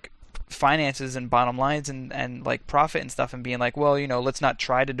 like, finances and bottom lines and like profit and stuff, and being like, well, let's not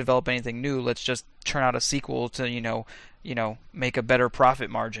try to develop anything new, let's just turn out a sequel to make a better profit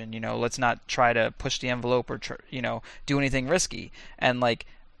margin, let's not try to push the envelope or do anything risky. And like,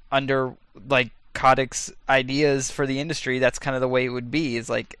 under like Kotick's ideas for the industry, that's kind of the way it would be, is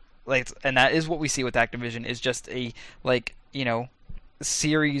like and that is what we see with Activision, is just a, like,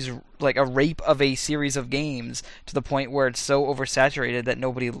 series, like a rape of a series of games, to the point where it's so oversaturated that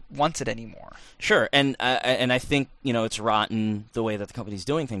nobody wants it anymore. Sure, and I think it's rotten the way that the company's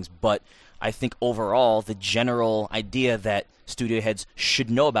doing things, but I think overall the general idea that studio heads should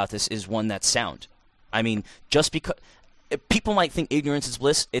know about this is one that's sound. I mean, just because people might think ignorance is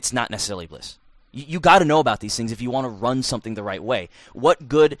bliss, it's not necessarily bliss. You got to know about these things if you want to run something the right way. What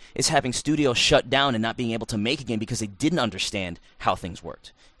good is having studios shut down and not being able to make a game because they didn't understand how things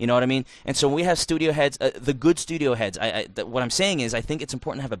worked? You know what I mean? And so when we have studio heads, the good studio heads, what I'm saying is I think it's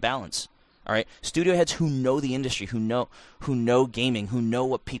important to have a balance. All right, studio heads who know the industry, who know gaming, who know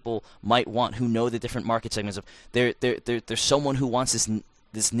what people might want, who know the different market segments of. There's someone who wants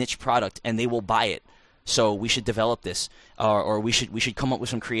this niche product and they will buy it. So we should develop this, or we should come up with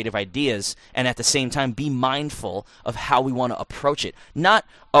some creative ideas, and at the same time be mindful of how we want to approach it. Not,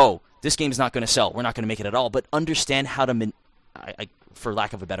 this game is not going to sell, we're not going to make it at all, but understand how to, for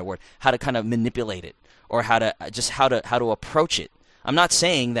lack of a better word, how to kind of manipulate it, or how to approach it. I'm not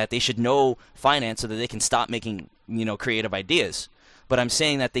saying that they should know finance so that they can stop making creative ideas, but I'm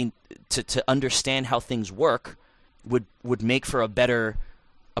saying that they to understand how things work would make for a better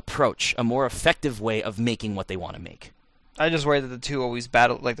approach, a more effective way of making what they want to make. I just worry that the two always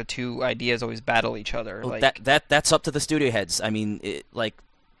battle, like the two ideas always battle each other. Well, like that's up to the studio heads. I mean,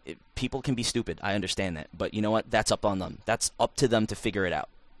 people can be stupid. I understand that, but you know what? That's up on them. That's up to them to figure it out.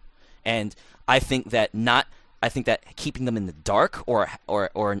 And I think that not I think that keeping them in the dark, or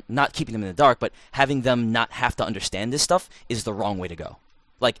not keeping them in the dark, but having them not have to understand this stuff is the wrong way to go.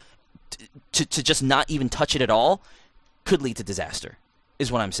 Like, to just not even touch it at all could lead to disaster,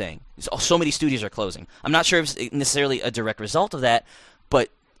 is what I'm saying. So many studios are closing. I'm not sure if it's necessarily a direct result of that, but,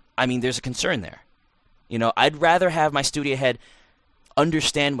 I mean, there's a concern there. You know, I'd rather have my studio head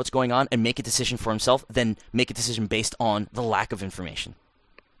understand what's going on and make a decision for himself than make a decision based on the lack of information.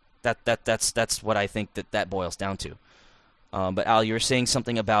 That's what I think that boils down to. But Al, you were saying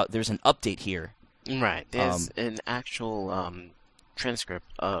something about there's an update here. Right. There's an actual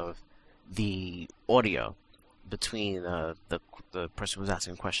transcript of the audio between the person who was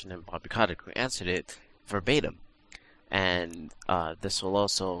asking a question and Bobby Kotick, who answered it verbatim. And this will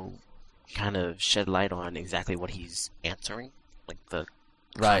also kind of shed light on exactly what he's answering, like the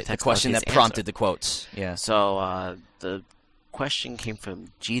question that prompted the quotes. Yeah. So the question came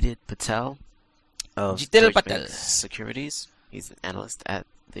from Jeetit Patel of Deutsche Bank Securities. He's an analyst at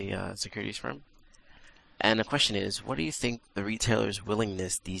the securities firm. And the question is, what do you think the retailer's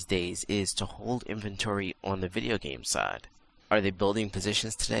willingness these days is to hold inventory on the video game side? Are they building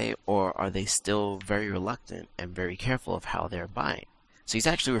positions today, or are they still very reluctant and very careful of how they're buying? So he's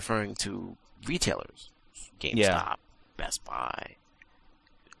actually referring to retailers. GameStop, Best Buy.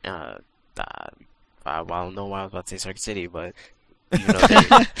 I don't know why I was about to say Circuit City, but you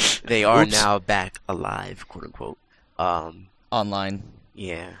know, they are now back alive, quote unquote. Online.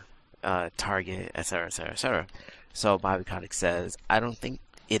 Yeah. Target, etc., etc., etc. So Bobby Kotick says, I don't think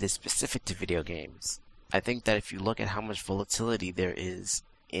it is specific to video games. I think that if you look at how much volatility there is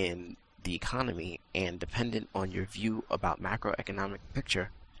in the economy and dependent on your view about macroeconomic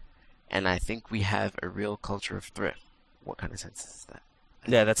picture, and I think we have a real culture of thrift. What kind of sentence is that?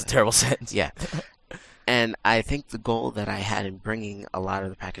 Yeah, that's a terrible sentence. Yeah. And I think the goal that I had in bringing a lot of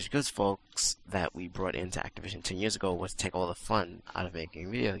the packaged goods folks that we brought into Activision 10 years ago was to take all the fun out of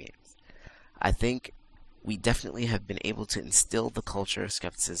making video games. I think we definitely have been able to instill the culture of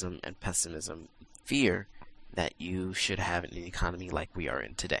skepticism and pessimism, fear that you should have in an economy like we are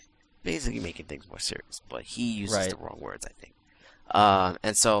in today. Basically making things more serious, but he uses the wrong words, I think.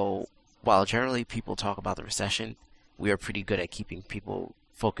 And so, while generally people talk about the recession, we are pretty good at keeping people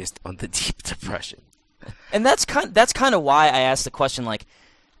focused on the deep depression. And that's kind of why I asked the question, like,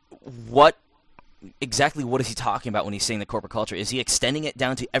 what is he talking about when he's saying the corporate culture? Is he extending it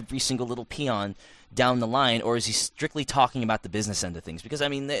down to every single little peon down the line, or is he strictly talking about the business end of things? Because, I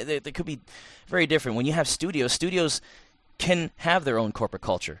mean, they could be very different. When you have studios can have their own corporate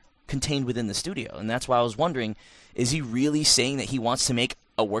culture contained within the studio, and that's why I was wondering, is he really saying that he wants to make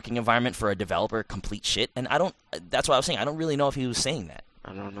a working environment for a developer complete shit? And that's why I was saying, I don't really know if he was saying that.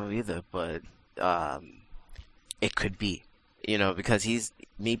 I don't know either, but it could be. You know, because he's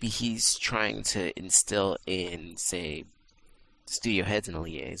trying to instill in, say, studio heads and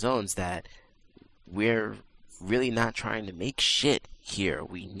liaisons that we're really not trying to make shit here.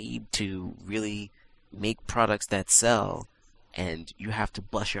 We need to really make products that sell, and you have to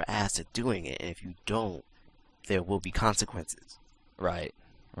bust your ass at doing it. And if you don't, there will be consequences. Right.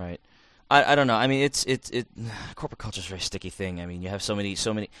 I don't know. I mean, it's corporate culture is a very sticky thing. I mean, you have so many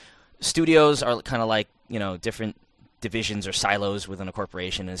studios are kind of like, you know, different divisions or silos within a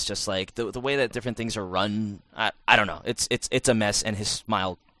corporation. It's just like the way that different things are run. I don't know. It's a mess, and his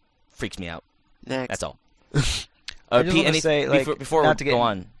smile freaks me out. Next. That's all. Pete, say, like, before we go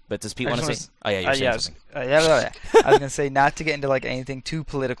on, but does Pete want to say? Oh yeah, you're saying something. I was gonna say not to get into like anything too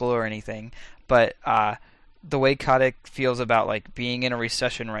political or anything, but the way Kotick feels about like being in a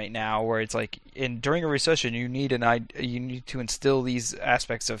recession right now, where it's like during a recession you need to instill these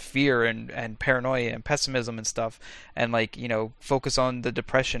aspects of fear and paranoia and pessimism and stuff, and like, you know, focus on the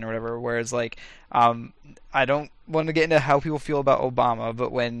depression or whatever. Whereas like I don't want to get into how people feel about Obama,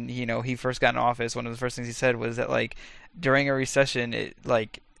 but when, you know, he first got in office, one of the first things he said was that like during a recession,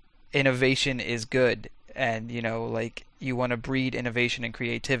 innovation is good, and, you know, like you want to breed innovation and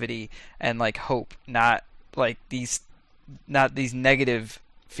creativity and like hope, not these negative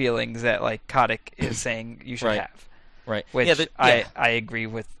feelings that like Kotick is saying you should have. Right. Which I agree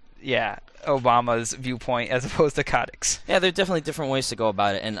with. Yeah, Obama's viewpoint as opposed to Kotick's. Yeah, there are definitely different ways to go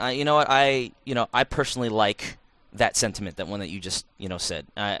about it, and I personally like that sentiment, that one that you just said.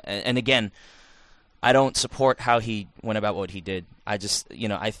 And again, I don't support how he went about what he did. I just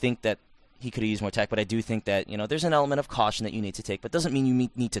I think that he could have used more tech, but I do think that there's an element of caution that you need to take, but doesn't mean you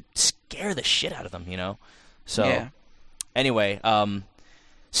need to scare the shit out of them. So yeah. Anyway,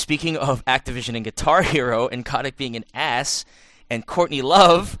 speaking of Activision and Guitar Hero and Kotick being an ass, and Courtney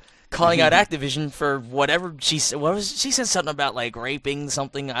Love calling out Activision for whatever she said. What was she said something about like raping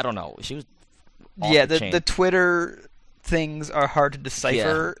something? I don't know. She was Yeah, the chain. the Twitter things are hard to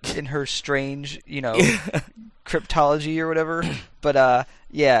decipher in her strange, cryptology or whatever. But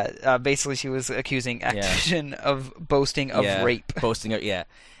basically she was accusing Activision of boasting of rape.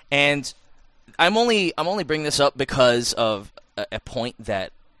 And I'm only bringing this up because of a point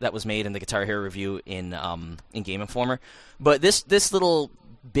that was made in the Guitar Hero review in Game Informer. But this little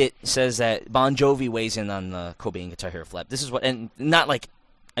bit says that Bon Jovi weighs in on the Cobain Guitar Hero flap. This is what, and not like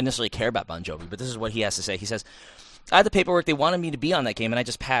I necessarily care about Bon Jovi, but this is what he has to say. He says, I had the paperwork, they wanted me to be on that game, and I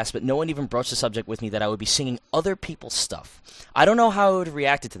just passed, but no one even broached the subject with me that I would be singing other people's stuff. I don't know how I would have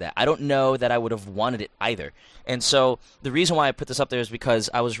reacted to that. I don't know that I would have wanted it either. And so the reason why I put this up there is because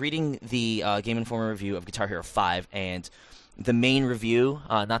I was reading the Game Informer review of Guitar Hero 5, and the main review,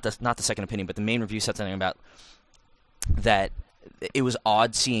 not the second opinion, but the main review said something about that it was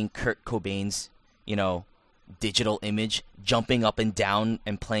odd seeing Kurt Cobain's, digital image jumping up and down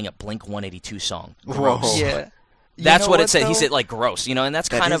and playing a Blink-182 song. Gross. Yeah. That's what it said. Though? He said, gross, and that's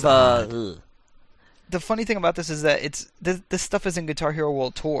kind of The funny thing about this is that this stuff is in Guitar Hero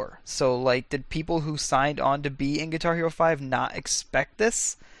World Tour. So, did people who signed on to be in Guitar Hero 5 not expect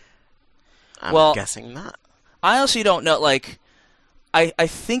this? I'm guessing not. I also don't know, I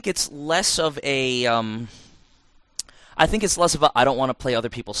think it's less of a, I don't want to play other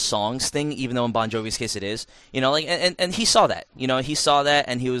people's songs thing, even though in Bon Jovi's case it is. And he saw that. He saw that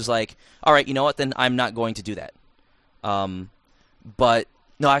and he was like, all right, you know what, then I'm not going to do that. But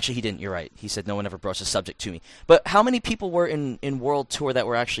no, actually he didn't. You're right. He said no one ever broached the subject to me. But how many people were in World Tour that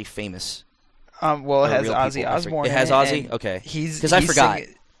were actually famous? It has Ozzy Osbourne. It has Ozzy? Okay. Because I forgot.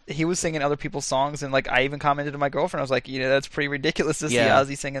 He was singing other people's songs, and I even commented to my girlfriend. I was like, that's pretty ridiculous to see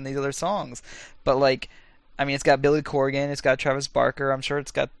Ozzy singing these other songs. But it's got Billy Corgan, it's got Travis Barker. I'm sure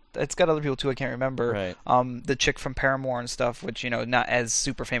it's got other people too. I can't remember. Right. The chick from Paramore and stuff, which not as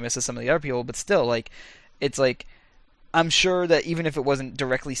super famous as some of the other people, but still, it's I'm sure that even if it wasn't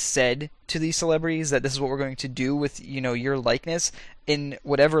directly said to these celebrities that this is what we're going to do with your likeness, in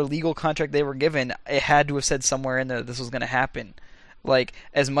whatever legal contract they were given, it had to have said somewhere in there that this was going to happen.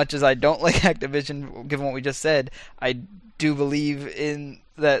 As much as I don't like Activision, given what we just said, I do believe in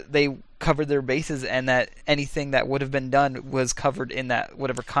that they covered their bases and that anything that would have been done was covered in that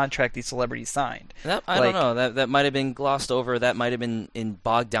whatever contract these celebrities signed. I don't know. That might have been glossed over. That might have been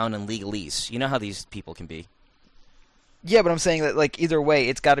bogged down in legalese. You know how these people can be. Yeah, but I'm saying that either way,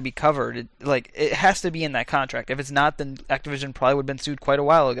 it's got to be covered. It has to be in that contract. If it's not, then Activision probably would have been sued quite a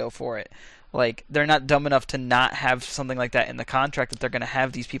while ago for it. They're not dumb enough to not have something like that in the contract that they're going to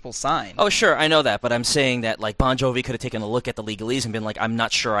have these people sign. Oh, sure, I know that, but I'm saying that, Bon Jovi could have taken a look at the legalese and been like, I'm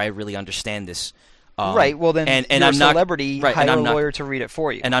not sure I really understand this. Right, well then, and you're a celebrity, hire a lawyer to read it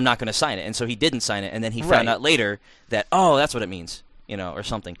for you. And I'm not going to sign it. And so he didn't sign it, and then he found out later that, that's what it means, or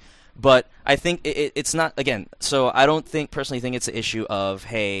something. But I think it's not, again, so I don't personally think it's an issue of,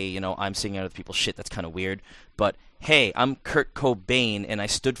 hey, I'm singing other people's shit, that's kind of weird. But, hey, I'm Kurt Cobain, and I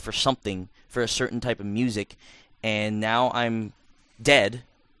stood for something, for a certain type of music, and now I'm dead.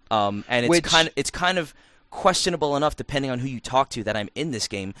 And it's kind of questionable enough, depending on who you talk to, that I'm in this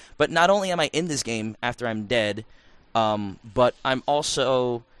game. But not only am I in this game after I'm dead, but I'm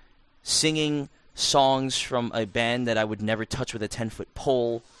also singing songs from a band that I would never touch with a 10-foot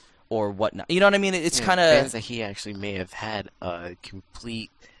pole or whatnot. You know what I mean? It's kind of bands that he actually may have had a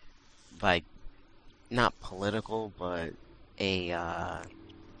complete, not political, but a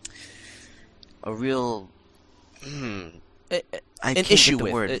real an issue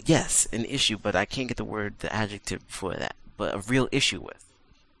with word. Yes, an issue, but I can't get the adjective for that. But a real issue with.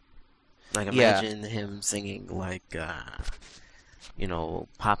 Imagine him singing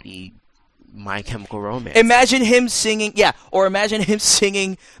poppy My Chemical Romance. Imagine him singing, or imagine him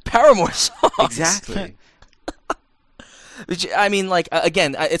singing Paramore songs. Exactly. I mean,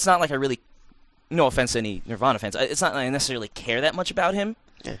 again, it's not like I really, no offense to any Nirvana fans, it's not like I necessarily care that much about him.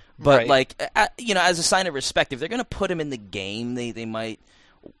 Yeah. But, as a sign of respect, if they're going to put him in the game, they might...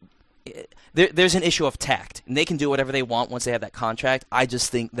 There's an issue of tact, and they can do whatever they want once they have that contract. I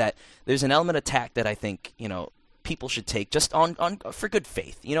just think that there's an element of tact that I think, people should take just on for good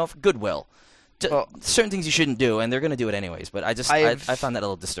faith, for goodwill. Certain things you shouldn't do, and they're going to do it anyways, but I found that a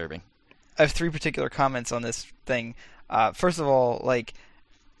little disturbing. I have 3 particular comments on this thing. First of all,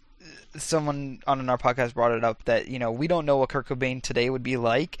 someone on our podcast brought it up that, we don't know what Kurt Cobain today would be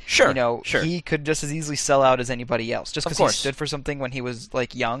like. Sure, sure. He could just as easily sell out as anybody else. Just because he stood for something when he was,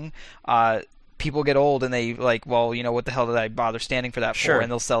 young, people get old and they, what the hell did I bother standing for that for?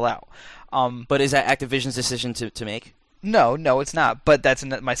 And they'll sell out. But is that Activision's decision to make? No, it's not. But that's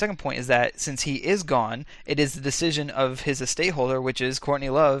my second point is that since he is gone, it is the decision of his estate holder, which is Courtney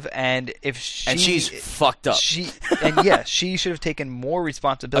Love, and if she's fucked up. She should have taken more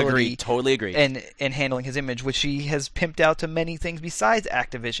responsibility. Agreed, totally agree. In handling his image, which she has pimped out to many things besides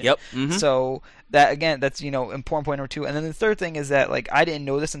Activision. Yep. Mm-hmm. So that again, that's important point number 2. And then the third thing is that I didn't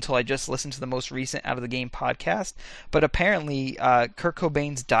know this until I just listened to the most recent Out of the Game podcast, but apparently Kurt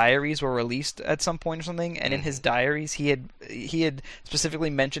Cobain's diaries were released at some point or something, and in his diaries he had specifically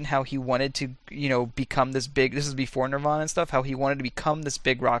mentioned how he wanted to become this big. This is before Nirvana and stuff. How he wanted to become this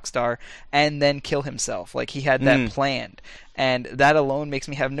big rock star and then kill himself. He had that planned, and that alone makes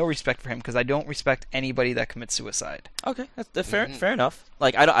me have no respect for him because I don't respect anybody that commits suicide. Okay, that's fair enough.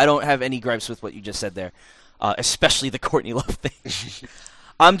 I don't have any gripes with what you just said there, especially the Courtney Love thing.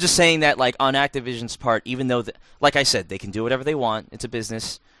 I'm just saying that on Activision's part, even though like I said, they can do whatever they want. It's a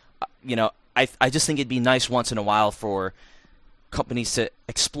business. I just think it'd be nice once in a while for companies to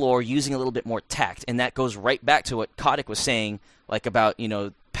explore using a little bit more tact, and that goes right back to what Kotick was saying, about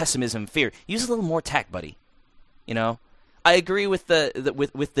pessimism, fear. Use a little more tact, buddy. I agree with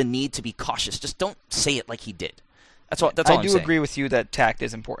the need to be cautious. Just don't say it like he did. That's all. I do agree with you that tact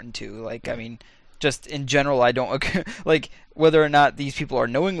is important too. I mean, just in general, I don't agree, whether or not these people are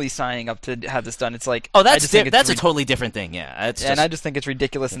knowingly signing up to have this done. It's that's a totally different thing. Yeah, and I just think it's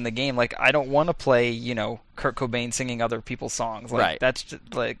ridiculous in the game. I don't want to play Kurt Cobain singing other people's songs. Right. That's just,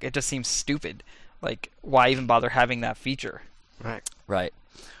 it just seems stupid. Why even bother having that feature? Right.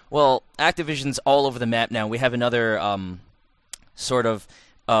 Well, Activision's all over the map now. We have another how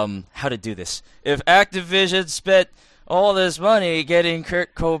to do this. If Activision spent all this money getting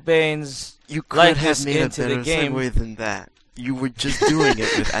Kurt Cobain's likeness into the game, segue than that. You were just doing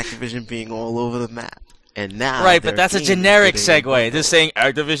it with Activision being all over the map, and now right. But that's a generic segue. Just saying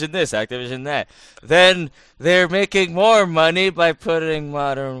Activision this, Activision that. Then they're making more money by putting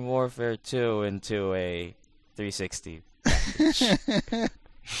Modern Warfare 2 into a 360 package.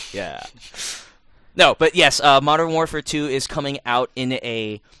 Yeah. No, but yes, Modern Warfare 2 is coming out in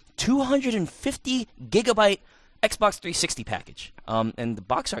a 250 gigabyte Xbox 360 package. And the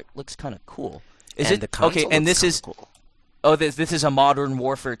box art looks kind of cool. Is it okay? And this is cool. Oh, this is a Modern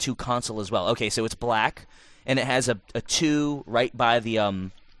Warfare 2 console as well. Okay, so it's black and it has a 2 right by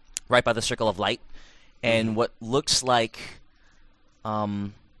the circle of light, and what looks like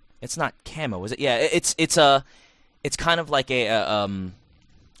it's not camo, is it? Yeah, it's kind of like a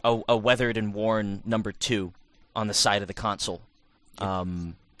weathered and worn number 2 on the side of the console.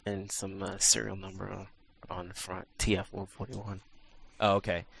 And some serial number on the front, TF141. Oh,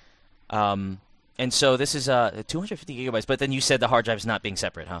 okay. And so this is 250 gigabytes, but then you said the hard drive is not being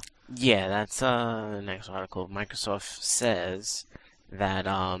separate, huh? Yeah, that's the next article. Microsoft says that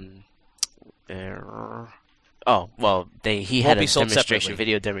he had a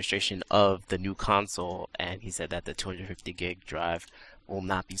video demonstration of the new console, and he said that the 250 gig drive will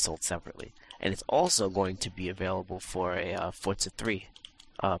not be sold separately, and it's also going to be available for a Forza 3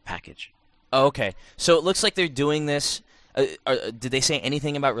 package. Oh, okay, so it looks like they're doing this. Did they say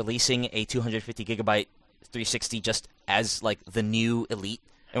anything about releasing a 250 gigabyte 360 just as the new Elite?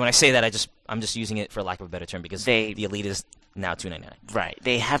 And when I say that, I'm just using it for lack of a better term because the Elite is now $299. Right.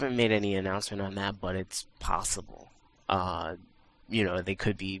 They haven't made any announcement on that, but it's possible. They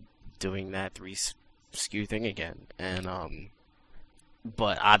could be doing that 3 SKU thing again, and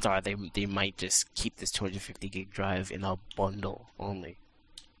but odds are they might just keep this 250 gig drive in a bundle only.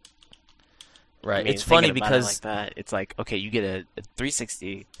 Right. It's funny because like that, it's okay, you get a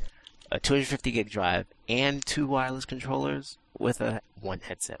 360, a 250 gig drive, and 2 wireless controllers with one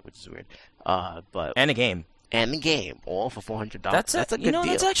headset, which is weird. But and a game, all for $400. That's a good deal.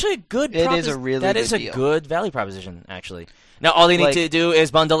 That's actually a good. It is a really that good is deal. A good value proposition, actually. Now all they need to do is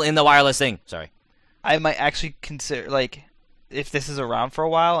bundle in the wireless thing. Sorry. I might actually consider if this is around for a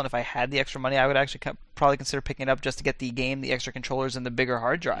while, and if I had the extra money, I would actually probably consider picking it up just to get the game, the extra controllers, and the bigger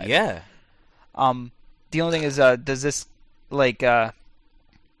hard drive. Yeah. The only thing is, does this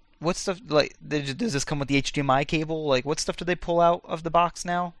what stuff does this come with the HDMI cable? What stuff do they pull out of the box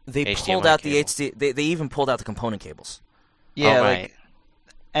now? They HDMI pulled out cable. They even pulled out the component cables. Yeah, right.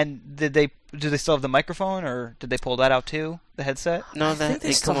 And do they still have the microphone, or did they pull that out too? The headset? No, I think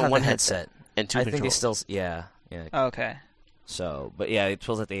they still have one headset and 2 controllers. I think they still, yeah. Oh, okay. So, but yeah, it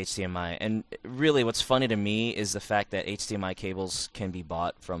pulls out the HDMI. And really what's funny to me is the fact that HDMI cables can be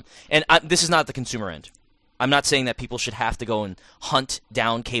bought from... And this is not the consumer end. I'm not saying that people should have to go and hunt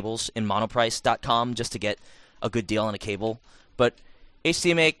down cables in monoprice.com just to get a good deal on a cable. But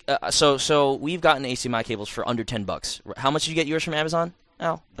HDMI... So we've gotten HDMI cables for under $10. How much did you get yours from Amazon,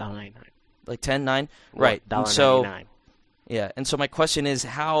 Al? $1.99. $10.9? Well, right. $1.99. So Yeah, and so my question is,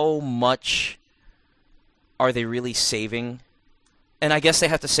 how much are they really saving? And I guess they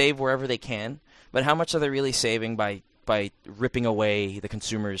have to save wherever they can, but how much are they really saving by ripping away the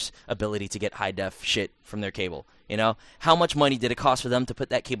consumer's ability to get high-def shit from their cable? You know? How much money did it cost for them to put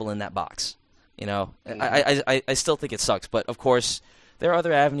that cable in that box? You know? I still think it sucks, but of course, there are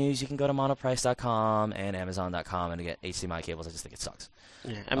other avenues. You can go to monoprice.com and Amazon.com and get HDMI cables. I just think it sucks.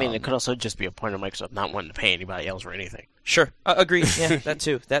 Yeah, I mean, it could also just be a point of Microsoft not wanting to pay anybody else for anything. Sure, agreed. Yeah, that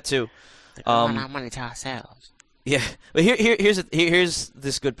too. Like, we want our money to ourselves. Yeah, but here's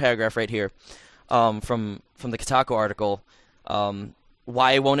this good paragraph right here, from the Kotaku article.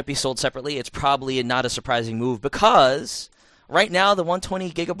 Why won't it be sold separately? It's probably not a surprising move because right now the 120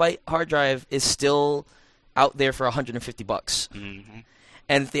 gigabyte hard drive is still out there for $150. Mm-hmm.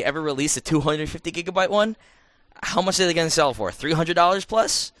 And if they ever release a 250 gigabyte one, how much are they going to sell for? $300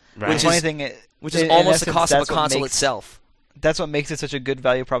 plus? Right. Which is almost the cost of a console itself. That's what makes it such a good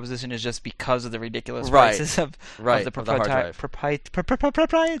value proposition, is just because of the ridiculous Right. prices of the hard drive. proprietary.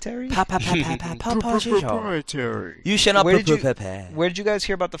 Proprietary. You shut up. Where did you guys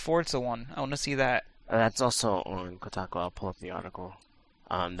hear about the Forza one? I want to see that. That's also on Kotaku. I'll pull up the article.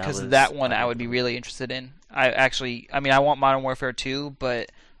 Because that one I would be really interested in. I want Modern Warfare 2,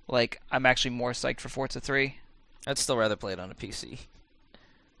 but I'm actually more psyched for Forza 3. I'd still rather play it on a PC.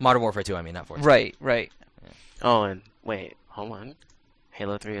 Modern Warfare 2, I mean, not Forza. Right. Yeah. Oh, and wait, hold on.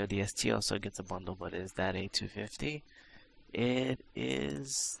 Halo 3 ODST also gets a bundle, but is that a 250? It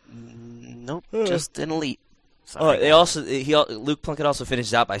is. Nope, just an Elite. Sorry. Luke Plunkett also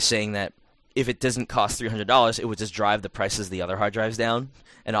finished out by saying that if it doesn't cost $300, it would just drive the prices of the other hard drives down.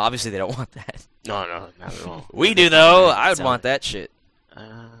 And obviously, they don't want that. No, not at all. We do, though. I would want that shit.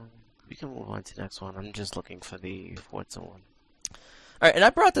 We can move on to the next one. I'm just looking for the Forza one. All right, and I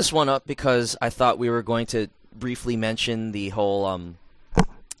brought this one up because I thought we were going to briefly mention the whole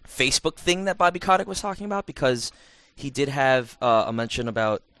Facebook thing that Bobby Kotick was talking about, because he did have a mention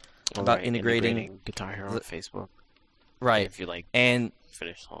about integrating Guitar Hero on Facebook. Right. If you and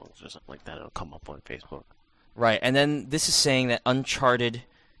finish songs or something like that, it'll come up on Facebook. Right, and then this is saying that Uncharted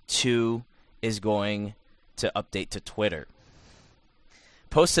 2 is going to update to Twitter.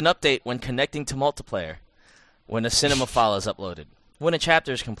 Post an update when connecting to multiplayer, when a cinema file is uploaded, when a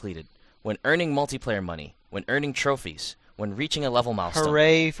chapter is completed, when earning multiplayer money, when earning trophies, when reaching a level milestone.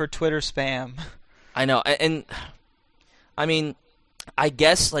 Hooray for Twitter spam. I know, and I mean, I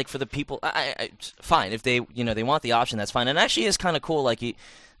guess for the people, fine if they they want the option, that's fine. And it actually is kind of cool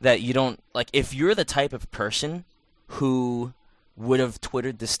that you don't if you're the type of person who would have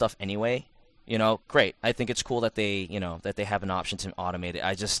Twittered this stuff anyway. Great. I think it's cool that they that they have an option to automate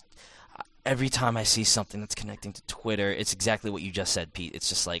it. Every time I see something that's connecting to Twitter, it's exactly what you just said, Pete. It's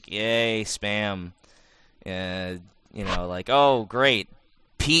just yay, spam. Oh, great.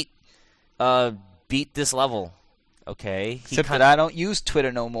 Pete beat this level. Okay. Except that I don't use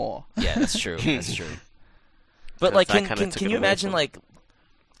Twitter no more. Yeah, that's true. That's true. But can you imagine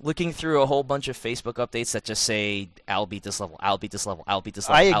looking through a whole bunch of Facebook updates that just say I'll beat this level, I'll beat this level, I'll beat this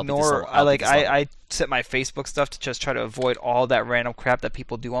level, I set my Facebook stuff to just try to avoid all that random crap that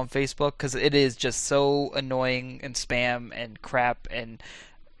people do on Facebook, because it is just so annoying and spam and crap, and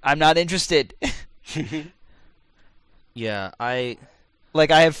I'm not interested. Yeah, I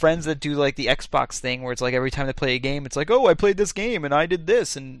have friends that do the Xbox thing where it's every time they play a game, it's oh, I played this game and I did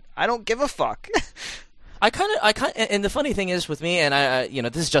this, and I don't give a fuck. I kind of, and the funny thing is with me, and I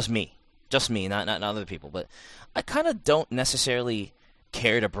this is just me, not other people, but I kind of don't necessarily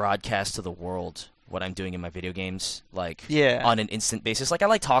care to broadcast to the world what I'm doing in my video games, on an instant basis. I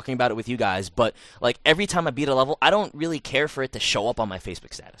like talking about it with you guys, but every time I beat a level, I don't really care for it to show up on my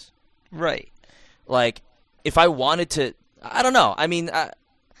Facebook status. Right. If I wanted to, I don't know. I mean,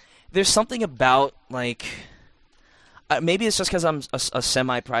 there's something about maybe it's just because I'm a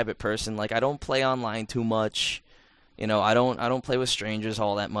semi-private person. I don't play online too much. I don't play with strangers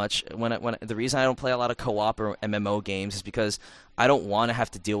all that much. When the reason I don't play a lot of co-op or MMO games is because I don't want to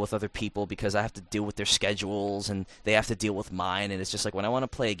have to deal with other people, because I have to deal with their schedules and they have to deal with mine. And it's just when I want to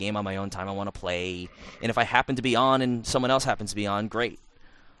play a game on my own time, I want to play. And if I happen to be on and someone else happens to be on, great.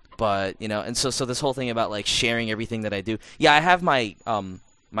 But and so this whole thing about sharing everything that I do. Yeah, I have my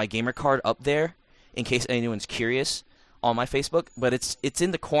my gamer card up there in case anyone's curious on my Facebook, but it's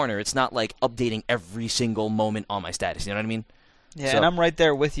in the corner. It's not updating every single moment on my status. You know what I mean? Yeah, and I'm right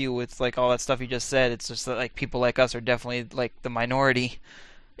there with you with all that stuff you just said. It's just that people like us are definitely the minority.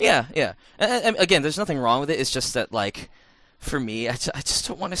 Yeah, yeah. And again, there's nothing wrong with it. It's just that for me, I just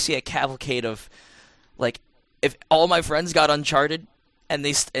don't want to see a cavalcade of if all my friends got Uncharted and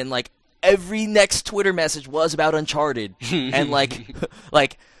every next Twitter message was about Uncharted, and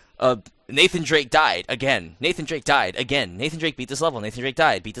Nathan Drake died again. Nathan Drake died again. Nathan Drake beat this level. Nathan Drake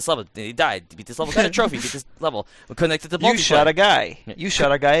died. Beat this level. He died. Beat this level. Got a trophy. Beat this level. We're connected to multiplayer. You shot a guy. You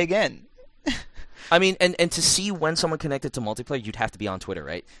shot a guy again. I mean, and to see when someone connected to multiplayer, you'd have to be on Twitter,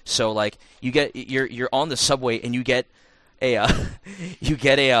 right? So like you're on the subway and you get a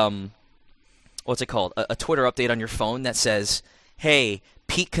what's it called? A Twitter update on your phone that says, "Hey,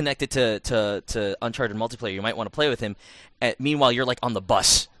 Pete connected to Uncharted multiplayer. You might want to play with him." And meanwhile, you're like on the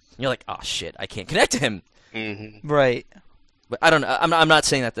bus. You're like, "Oh shit, I can't connect to him." Mm-hmm. Right. But I don't know. I'm not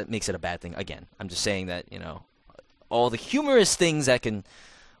saying that makes it a bad thing. Again, I'm just saying that all the humorous things that can.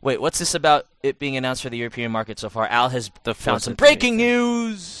 Wait, what's this about it being announced for the European market so far? Al has found some breaking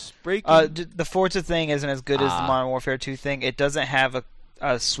news. The Forza thing isn't as good as the Modern Warfare 2 thing. It doesn't have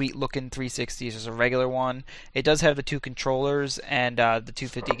a sweet-looking 360. It's just a regular one. It does have the 2 controllers and the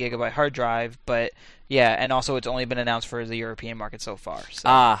 250-gigabyte hard drive, but yeah, and also it's only been announced for the European market so far. So.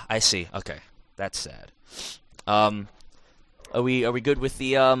 I see. Okay, that's sad. Are we good with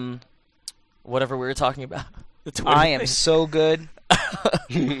the whatever we were talking about? I am so good.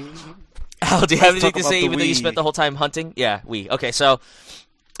 Al, do you have anything to say even though you spent the whole time hunting? Yeah, Wii. Okay, so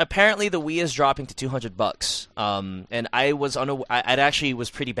apparently the Wii is dropping to $200. And I was I actually was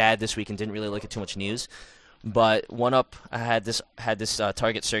pretty bad this week and didn't really look at too much news. But OneUp had this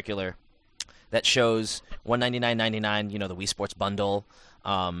Target circular that shows $199.99, the Wii Sports bundle.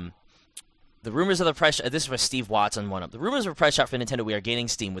 The rumors of the price. This is for Steve Watts on OneUp. The rumors of a price drop for Nintendo Wii are gaining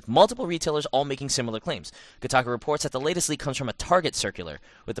steam, with multiple retailers all making similar claims. Kotaku reports that the latest leak comes from a Target circular,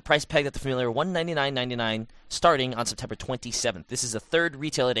 with the price pegged at the familiar $199.99 starting on September 27th. This is the third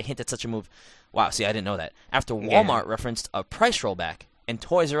retailer to hint at such a move. Wow, see, I didn't know that. After Walmart referenced a price rollback, and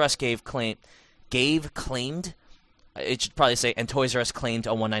Toys R Us claimed. It should probably say, and Toys R Us claimed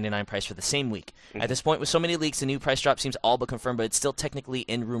a $199 price for the same week. At this point, with so many leaks, the new price drop seems all but confirmed, but it's still technically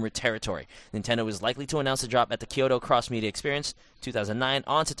in rumor territory. Nintendo is likely to announce the drop at the Kyoto Cross Media Experience 2009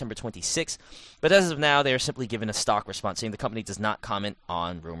 on September 26th, but as of now, they are simply given a stock response, saying the company does not comment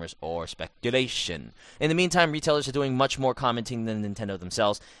on rumors or speculation. In the meantime, retailers are doing much more commenting than Nintendo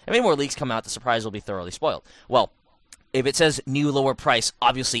themselves, and many more leaks come out, the surprise will be thoroughly spoiled. Well, if it says new lower price,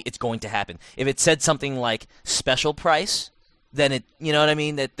 obviously it's going to happen. If it said something like special price, then it, you know what I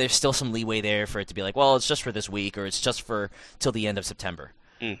mean? That there's still some leeway there for it to be like, well, it's just for this week, or it's just for till the end of September.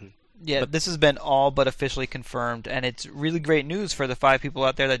 Mm-hmm. Yeah, but this has been all but officially confirmed, and it's really great news for the 5 people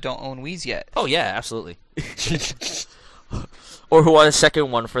out there that don't own Wiis yet. Oh yeah, absolutely. Or who want a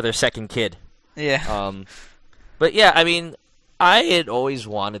second one for their second kid. Yeah. But yeah, I mean, I had always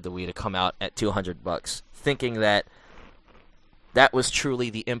wanted the Wii to come out at $200, thinking that was truly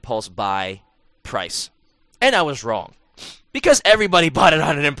the impulse buy price. And I was wrong. Because everybody bought it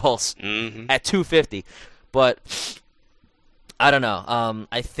on an impulse at $250. But I don't know.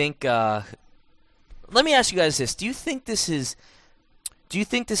 I think let me ask you guys this. Do you think this is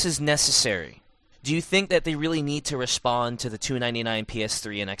necessary? Do you think that they really need to respond to the $299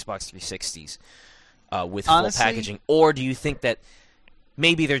 PS3 and Xbox 360s with full packaging? Or do you think that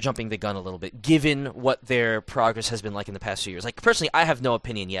maybe they're jumping the gun a little bit, given what their progress has been like in the past few years? Like, personally, I have no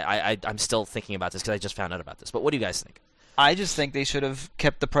opinion yet. I'm still thinking about this because I just found out about this. But what do you guys think? I just think they should have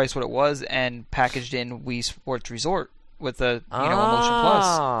kept the price what it was and packaged in Wii Sports Resort with a Emotion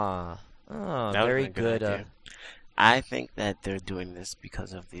Plus. Oh, very good. Idea. I think that they're doing this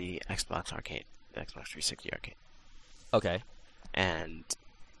because of the Xbox Arcade, the Xbox 360 Arcade. Okay. And,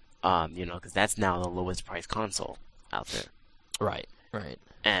 because that's now the lowest price console out there. Right.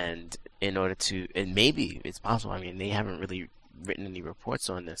 And in order to, and maybe it's possible, I mean, they haven't really written any reports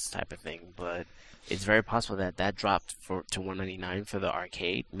on this type of thing, but it's very possible that dropped to $199 for the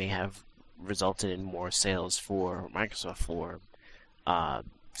arcade may have resulted in more sales for Microsoft for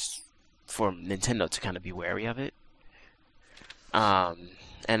Nintendo to kind of be wary of it.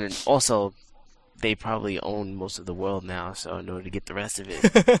 And also, they probably own most of the world now, so in order to get the rest of it,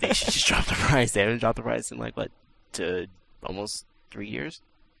 they should just drop the price. They haven't dropped the price in to almost 3 years.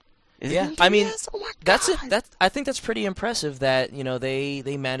 Yeah, I mean, that's it. I think that's pretty impressive that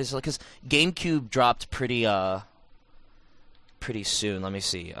they managed, because GameCube dropped pretty soon. Let me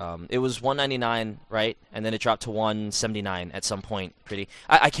see. It was $199, right, and then it dropped to $179 at some point.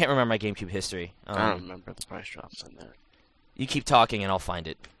 I can't remember my GameCube history. I don't remember the price drops on that. You keep talking, and I'll find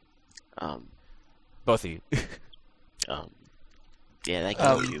it. Both of you. Yeah, that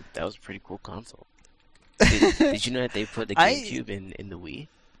GameCube, that was a pretty cool console. Did you know that they put the GameCube in the Wii?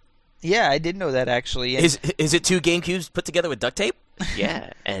 Yeah, I did know that, actually. Is it 2 GameCubes put together with duct tape?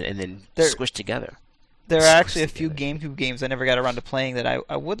 Yeah, and then squished together. There are actually a few GameCube games I never got around to playing that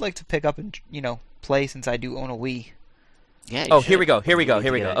I would like to pick up and play since I do own a Wii. Yeah. Oh, here we go. Okay.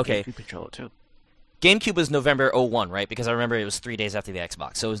 GameCube controller too. GameCube was November 01, right? Because I remember it was 3 days after the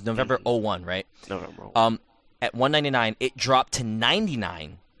Xbox. So it was November 01, right? November 01. At $199, it dropped to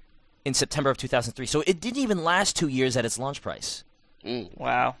 $99 in September of 2003. So it didn't even last 2 years at its launch price.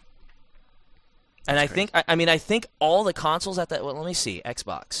 Wow. And I think, I think all the consoles at that. Well, let me see,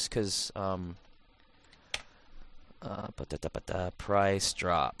 Xbox, because price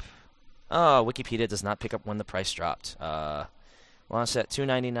drop. Oh, Wikipedia does not pick up when the price dropped. Launched at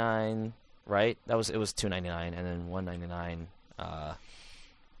 $299, right? It was $299, and then $199.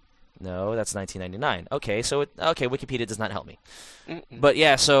 No, that's $19.99. Okay, Wikipedia does not help me. But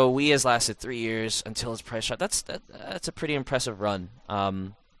yeah, so Wii has lasted 3 years until its price drop. That's a pretty impressive run.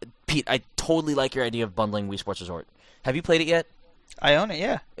 Pete, I totally like your idea of bundling Wii Sports Resort. Have you played it yet? I own it,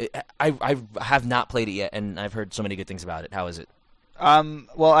 yeah. I have not played it yet, and I've heard so many good things about it. How is it?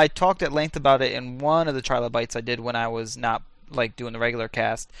 Well, I talked at length about it in one of the Trilobites I did when I was not doing the regular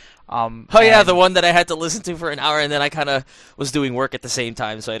cast. Yeah, the one that I had to listen to for an hour, and then I kind of was doing work at the same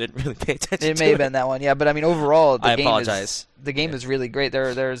time, so I didn't really pay attention to it. It may have been that one, yeah. But I mean, overall, I apologize. The game is really great.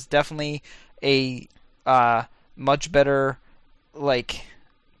 There's definitely a much better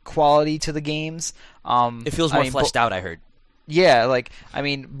quality to the games. It feels more fleshed out, I heard. Yeah,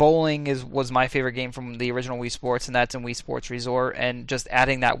 bowling was my favorite game from the original Wii Sports, and that's in Wii Sports Resort. And just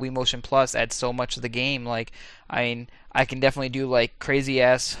adding that Wii Motion Plus adds so much to the game. I can definitely do crazy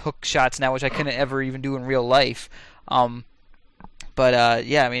ass hook shots now, which I couldn't ever even do in real life. Yeah,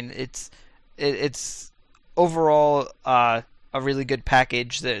 I mean it's overall a really good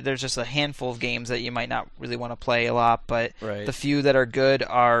package. There's just a handful of games that you might not really want to play a lot, but the few that are good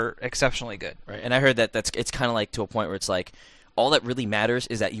are exceptionally good. Right, and I heard that it's kind of to a point where it's all that really matters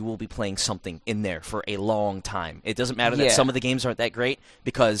is that you will be playing something in there for a long time. It doesn't matter that some of the games aren't that great,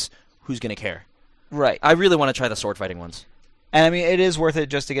 because who's going to care? Right. I really want to try the sword fighting ones. And I mean, it is worth it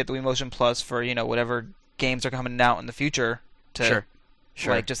just to get the Wii Motion Plus for, whatever games are coming out in the future to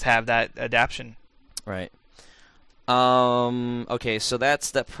sure. Just have that adaptation. Right. Okay, so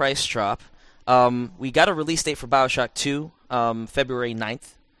that's that price drop. We got a release date for BioShock 2, February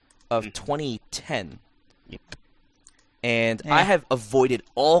 9th of 2010. Yep. And I have avoided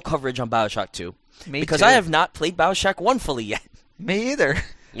all coverage on BioShock 2 because too. I have not played BioShock 1 fully yet. Me either.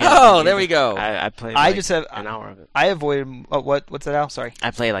 Yeah, there we go. I played just have an hour of it. I avoided what's that, Al? Sorry.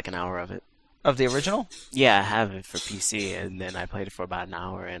 I played an hour of it. Of the original? Yeah, I have it for PC, and then I played it for about an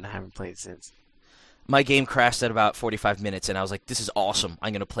hour, and I haven't played it since. My game crashed at about 45 minutes, and I was like, this is awesome.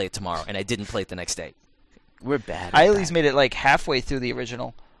 I'm going to play it tomorrow. And I didn't play it the next day. We're bad. I at least made it halfway through the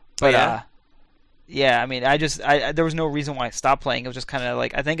original. But, yeah, I mean, there was no reason why I stopped playing. It was just kind of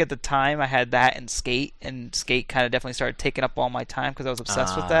I think at the time I had that and Skate kind of definitely started taking up all my time because I was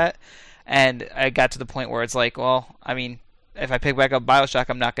obsessed with that. And I got to the point where it's well, I mean, if I pick back up BioShock,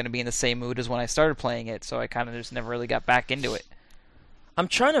 I'm not going to be in the same mood as when I started playing it, so I kind of just never really got back into it. I'm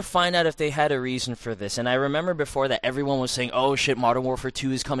trying to find out if they had a reason for this, and I remember before that everyone was saying, oh shit, Modern Warfare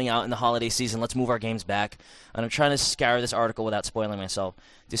 2 is coming out in the holiday season, let's move our games back. And I'm trying to scour this article without spoiling myself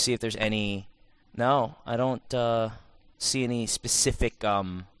to see if there's any... No, I don't see any specific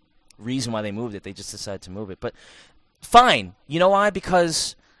reason why they moved it. They just decided to move it. But fine. You know why?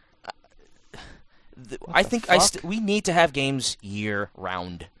 Because I think we need to have games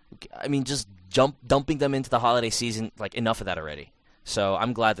year-round. I mean, just dumping them into the holiday season, enough of that already. So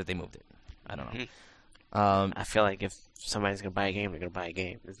I'm glad that they moved it. I don't know. I feel like if somebody's going to buy a game, they're going to buy a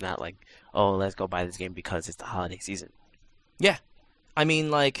game. It's not oh, let's go buy this game because it's the holiday season. Yeah. I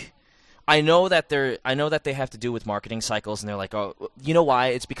mean, I know that they have to do with marketing cycles, and they're oh, you know why?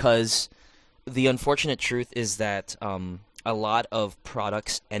 It's because the unfortunate truth is that a lot of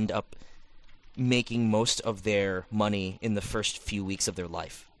products end up making most of their money in the first few weeks of their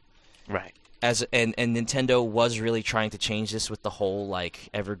life. Right. And Nintendo was really trying to change this with the whole our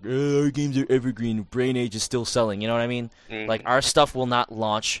games are evergreen, Brain Age is still selling. You know what I mean? Mm-hmm. Our stuff will not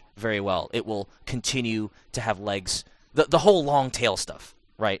launch very well. It will continue to have legs. The whole long tail stuff,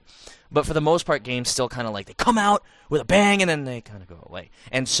 right? But for the most part, games still kind of they come out with a bang and then they kind of go away.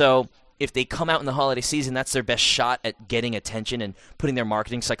 And so if they come out in the holiday season, that's their best shot at getting attention and putting their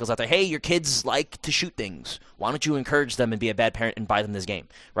marketing cycles out there. Hey, your kids like to shoot things. Why don't you encourage them and be a bad parent and buy them this game,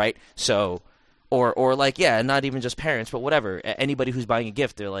 right? So, or not even just parents, but whatever. Anybody who's buying a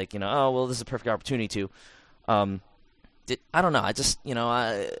gift, they're oh, well, this is a perfect opportunity to. I don't know. I just,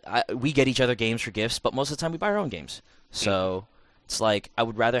 we get each other games for gifts, but most of the time we buy our own games. So it's I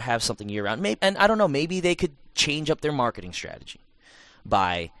would rather have something year-round. And I don't know, maybe they could change up their marketing strategy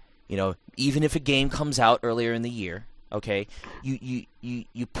by, even if a game comes out earlier in the year, okay, you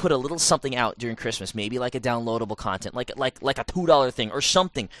put a little something out during Christmas, maybe like a downloadable content, like a $2 thing or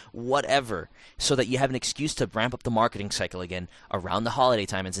something, whatever, so that you have an excuse to ramp up the marketing cycle again around the holiday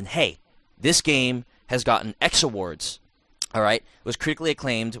time and say, hey, this game has gotten X awards. All right, was critically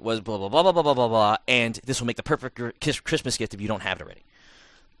acclaimed, was blah, blah, blah, blah, blah, blah, blah, blah, and this will make the perfect Christmas gift if you don't have it already.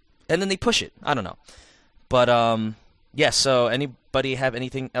 And then they push it. I don't know. But, yeah, so anybody have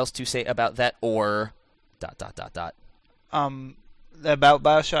anything else to say about that or ... About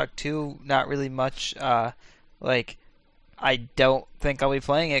BioShock 2, not really much. I don't think I'll be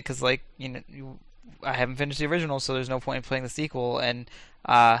playing it because, I haven't finished the original, so there's no point in playing the sequel, and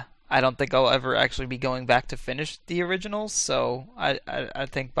I don't think I'll ever actually be going back to finish the original, so I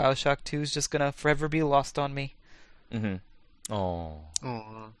think BioShock 2 is just gonna forever be lost on me. Mm-hmm. Oh.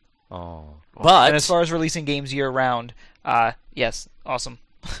 But and as far as releasing games year round, yes, awesome.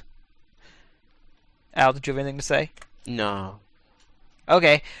 Al, did you have anything to say? No.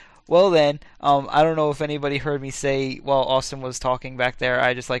 Okay. Well then, I don't know if anybody heard me say while Austin was talking back there,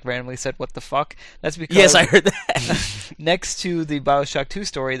 I just randomly said, what the fuck? That's because... Yes, I heard that. Next to the BioShock 2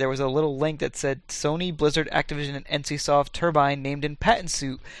 story, there was a little link that said, Sony, Blizzard, Activision, and NCSoft Turbine named in patent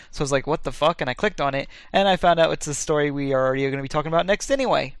suit. So I was like, what the fuck? And I clicked on it, and I found out it's a story we are already going to be talking about next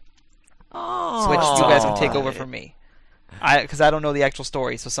anyway. Oh. Which you guys can take over from me. Because I don't know the actual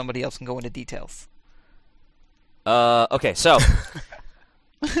story, so somebody else can go into details. Okay, so...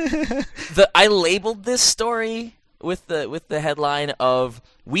 I labeled this story with the headline of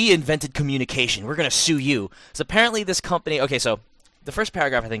 "We invented communication. We're gonna sue you." So apparently this company. Okay, so the first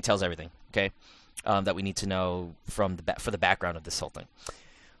paragraph I think tells everything. Okay, that we need to know for the background of this whole thing.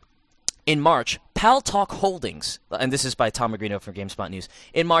 In March, Paltalk Holdings, and this is by Tom Magrino from GameSpot News.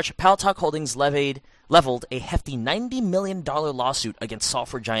 In March, Paltalk Holdings leveled a hefty $90 million lawsuit against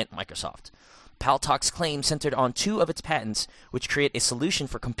software giant Microsoft. Paltalk's claim centered on two of its patents, which create a solution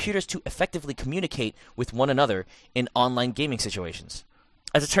for computers to effectively communicate with one another in online gaming situations.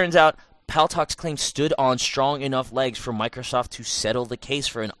 As it turns out, Paltalk's claim stood on strong enough legs for Microsoft to settle the case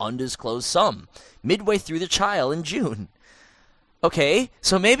for an undisclosed sum, midway through the trial in June. Okay,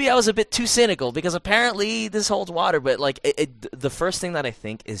 so maybe I was a bit too cynical, because apparently this holds water, but the first thing that I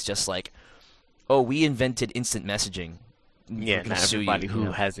think is just we invented instant messaging. Yeah, not everybody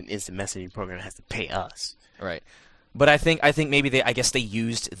who has an instant messaging program has to pay us. Right. But I think maybe they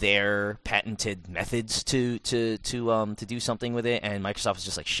used their patented methods to do something with it, and Microsoft was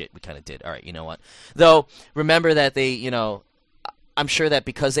just like, shit, we kind of did. All right, you know what? Though remember that they, I'm sure that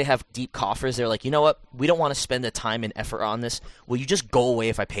because they have deep coffers, they're like, you know what? We don't want to spend the time and effort on this. Will you just go away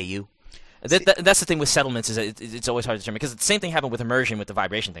if I pay you? That's the thing with settlements is that it's always hard to determine, because the same thing happened with immersion with the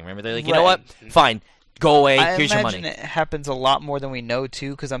vibration thing. Remember, they're like, you know what? Fine. Go away. Here's your money. I imagine it happens a lot more than we know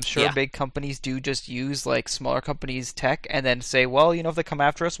too, because I'm sure big companies do just use smaller companies' tech and then say, well, if they come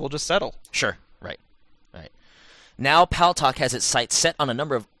after us, we'll just settle. Sure. Right. Now, Paltalk has its sights set on a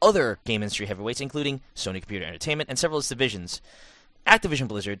number of other game industry heavyweights, including Sony Computer Entertainment and several of its divisions: Activision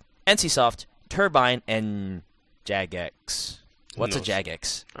Blizzard, NCSoft, Turbine, and Jagex. What's a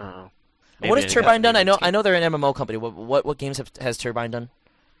Jagex? What has Turbine done? I know they're an MMO company. What games has Turbine done?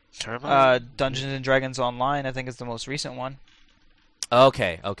 Dungeons and Dragons Online, I think, is the most recent one.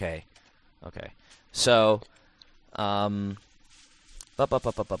 Okay. So, At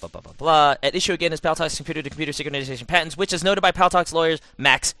issue again is Paltalk's computer-to-computer synchronization patents, which, as noted by Paltalk's lawyers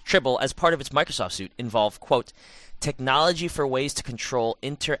Max Tribble, as part of its Microsoft suit, involve, quote, technology for ways to control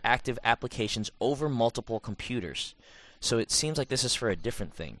interactive applications over multiple computers. So it seems like this is for a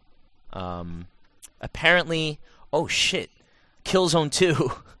different thing. Apparently, oh shit, Killzone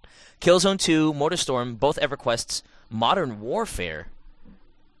 2. Killzone 2, MotorStorm, both EverQuests, Modern Warfare,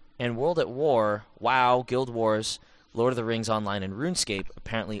 and World at War, WoW, Guild Wars, Lord of the Rings Online, and RuneScape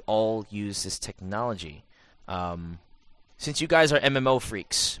apparently all use this technology. Since you guys are MMO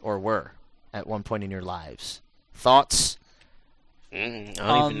freaks, or were, at one point in your lives, thoughts? I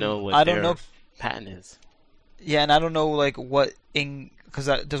don't even know what their patent is. Yeah, and I don't know what because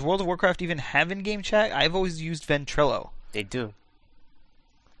does World of Warcraft even have in-game chat? I've always used Ventrilo. They do.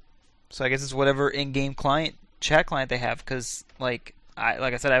 So I guess it's whatever in-game chat client they have, because like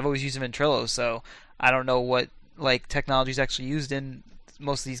I said, I've always used Ventrilo, so I don't know what technology is actually used in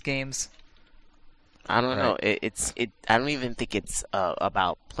most of these games. I don't know. I don't even think it's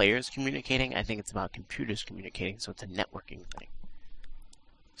about players communicating. I think it's about computers communicating. So it's a networking thing,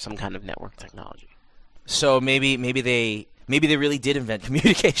 some kind of network technology. So maybe they really did invent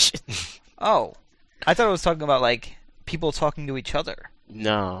communication. Oh, I thought it was talking about people talking to each other.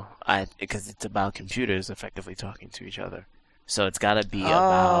 No, because it's about computers effectively talking to each other. So it's got to be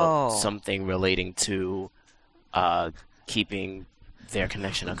about something relating to keeping their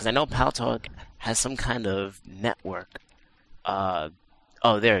connection up. Because I know Paltalk has some kind of network. There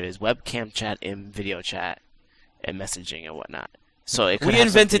it is. Webcam chat and video chat and messaging and whatnot. So it could we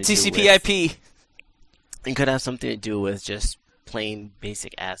invented TCP/IP. It could have something to do with just plain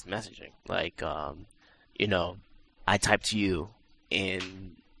basic ass messaging. Like, I type to you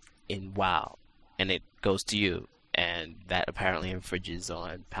in WoW, and it goes to you, and that apparently infringes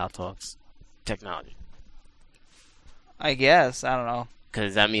on Paltalk's technology. I guess. I don't know.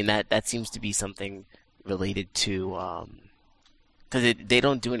 Because, I mean, that seems to be something related to... Because they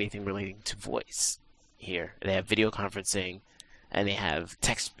don't do anything relating to voice here. They have video conferencing, and they have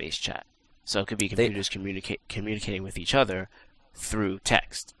text-based chat. So it could be computers communicating with each other through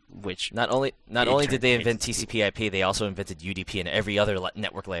text, which... Not only did they invent TCP/IP, they also invented UDP and every other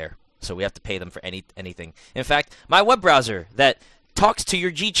network layer. So we have to pay them for anything. In fact, my web browser that talks to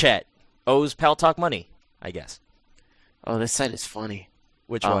your GChat owes Paltalk money, I guess. Oh, this site is funny.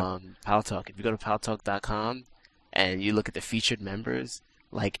 Which one? Paltalk. If you go to paltalk.com and you look at the featured members,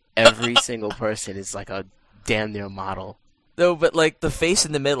 like every single person is like a damn near model. No, but like the face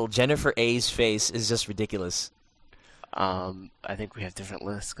in the middle, Jennifer A's face is just ridiculous. I think we have different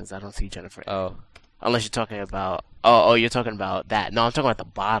lists because I don't see Jennifer A. Oh. Unless you're talking about... Oh, you're talking about that. No, I'm talking about the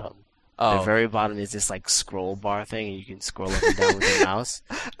bottom. Oh. The very bottom is this like scroll bar thing, and you can scroll up and down with your mouse.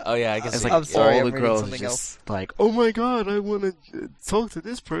 Oh yeah, I guess. It's like I'm sorry, all I'm the reading girls something just else. like, oh my god, I want to talk to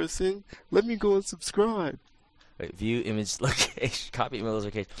this person. Let me go and subscribe. Wait, view image location, copy email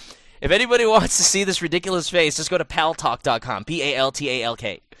location. If anybody wants to see this ridiculous face, just go to paltalk.com.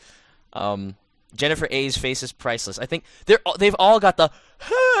 PALTALK. Jennifer A's face is priceless. I think they've all got the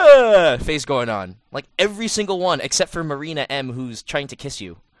face going on, like every single one except for Marina M, who's trying to kiss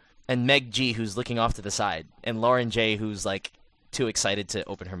you, and Meg G, who's looking off to the side, and Lauren J, who's like too excited to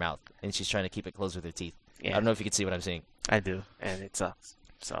open her mouth, and she's trying to keep it closed with her teeth. Yeah. I don't know if you can see what I'm seeing. I do, and it sucks.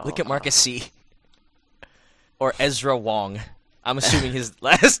 So Look at Marcus C. Or Ezra Wong. I'm assuming his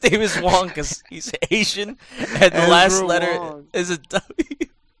last name is Wong because he's Asian, and the last letter Wong. is a W.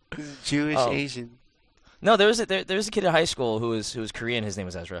 Jewish Oh. Asian. No, there was a kid in high school who was Korean. His name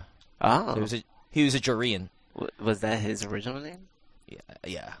was Ezra. Oh, He was a Jorian. was that his original name?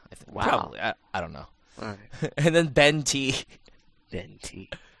 Yeah. I think, Wow. Probably. I don't know. All right. And then Ben T. Ben T.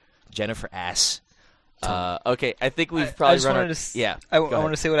 Jennifer Ass. Okay, I think we've I probably just run wanted our... to Yeah. I go want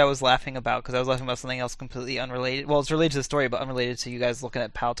ahead. to say what I was laughing about because I was laughing about something else completely unrelated. Well, it's related to the story, but unrelated to you guys looking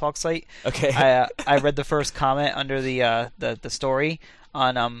at Paltalk site. Okay. I read the first comment under the story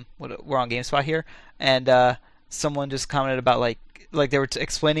on we're on GameSpot here, and someone just commented about like they were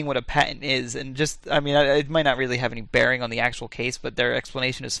explaining what a patent is, and just it might not really have any bearing on the actual case, but their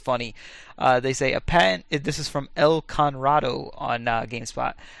explanation is funny. They say a patent. This is from El Conrado on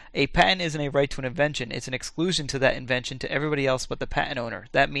GameSpot. A patent isn't a right to an invention; it's an exclusion to that invention to everybody else but the patent owner.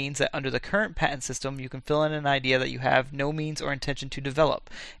 That means that under the current patent system, you can fill in an idea that you have no means or intention to develop.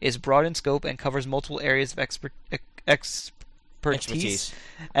 It's broad in scope and covers multiple areas of expertise,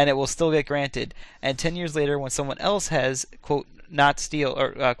 and it will still get granted. And 10 years later, when someone else has, quote, not steal,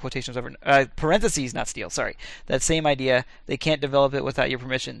 or quotations over, parentheses, not steal, sorry, that same idea, they can't develop it without your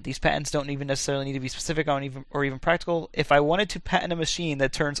permission. These patents don't even necessarily need to be specific or even practical. If I wanted to patent a machine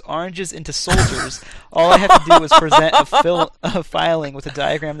that turns oranges into soldiers, all I have to do is present a filing with a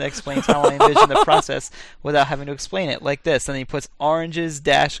diagram that explains how I envision the process without having to explain it, like this. And then he puts oranges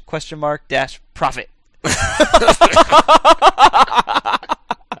 -- question mark -- profit.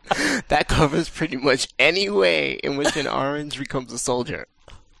 That covers pretty much any way in which an orange becomes a soldier.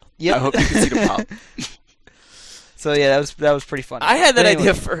 Yep. I hope you can see the pop. So yeah, that was pretty funny. I had that But anyway.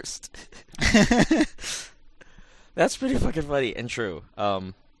 idea first. That's pretty fucking funny and true.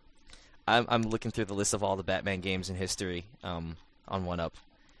 I'm looking through the list of all the Batman games in history on 1UP,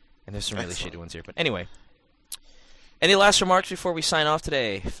 and there's some really shitty ones here. But anyway, any last remarks before we sign off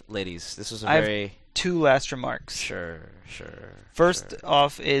today, ladies? This was a very... Two last remarks. Sure. First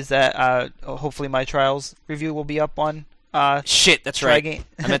off is that hopefully my Trials review will be up on Shit, that's Try right. Game.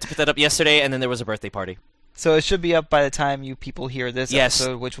 I meant to put that up yesterday, and then there was a birthday party. So it should be up by the time you people hear this Yes.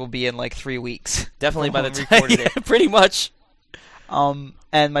 episode, which will be in like 3 weeks. Definitely from by the when we time... recorded Yeah, pretty much.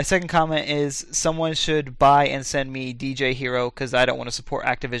 And my second comment is someone should buy and send me DJ Hero because I don't want to support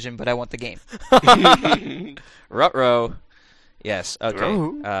Activision, but I want the game. Ruh-roh. Yes,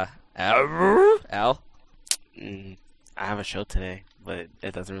 okay. Al? I have a show today, but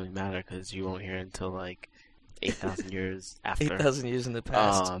it doesn't really matter because you won't hear it until like 8,000 years after. 8,000 years in the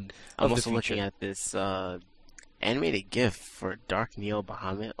past. I'm of the also looking future. at this animated GIF for Dark Neo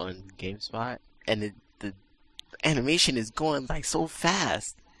Bahamut on GameSpot, and animation is going like so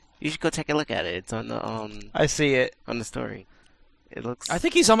fast. You should go take a look at it. It's on the I see it. on the story. It looks I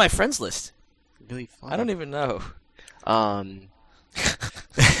think he's on my friends list. really fun. I don't even know.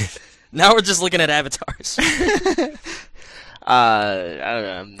 Now we're just looking at avatars. I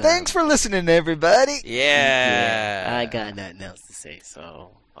don't know. Thanks for listening, everybody. Yeah. I got nothing else to say.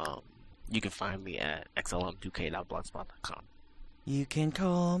 So, you can find me at xlm2k.blogspot.com. You can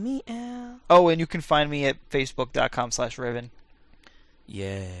call me Al. Oh, and you can find me at facebook.com/Riven.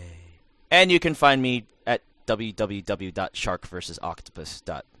 Yay. And you can find me at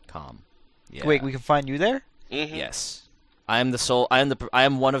www.sharkversusoctopus.com. Yeah. Wait, we can find you there? Mm-hmm. Yes. I am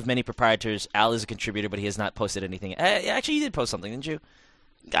one of many proprietors. Al is a contributor, but he has not posted anything. Actually, you did post something, didn't you?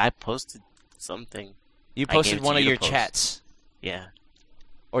 I posted something. You posted gave it one to of you your to post. chats. Yeah.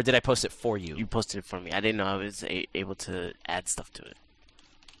 Or did I post it for you? You posted it for me. I didn't know I was able to add stuff to it.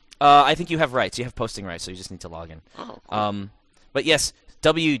 I think you have rights. You have posting rights, so you just need to log in. Oh, cool. But yes,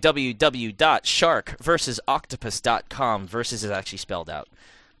 www.sharkversusoctopus.com. Versus is actually spelled out.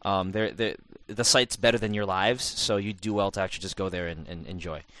 The site's better than your lives, so you do well to actually just go there and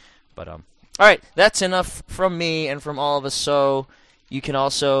enjoy. But all right, that's enough from me and from all of us. So you can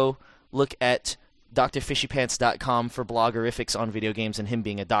also look at drfishypants.com for bloggerifics on video games and him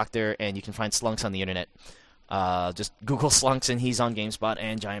being a doctor, and you can find Slunks on the internet. Just Google Slunks and he's on GameSpot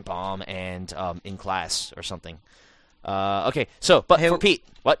and Giant Bomb and In Class or something. Okay, so, but Hey, for Pete,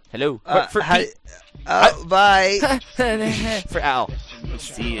 what? Hello? For Pete, Bye. for Al,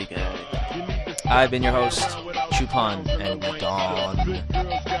 See you guys. I've been your host, Chupan, and we're gone.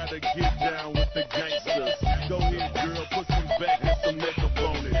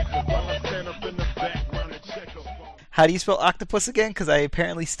 How do you spell octopus again? Because I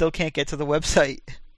apparently still can't get to the website.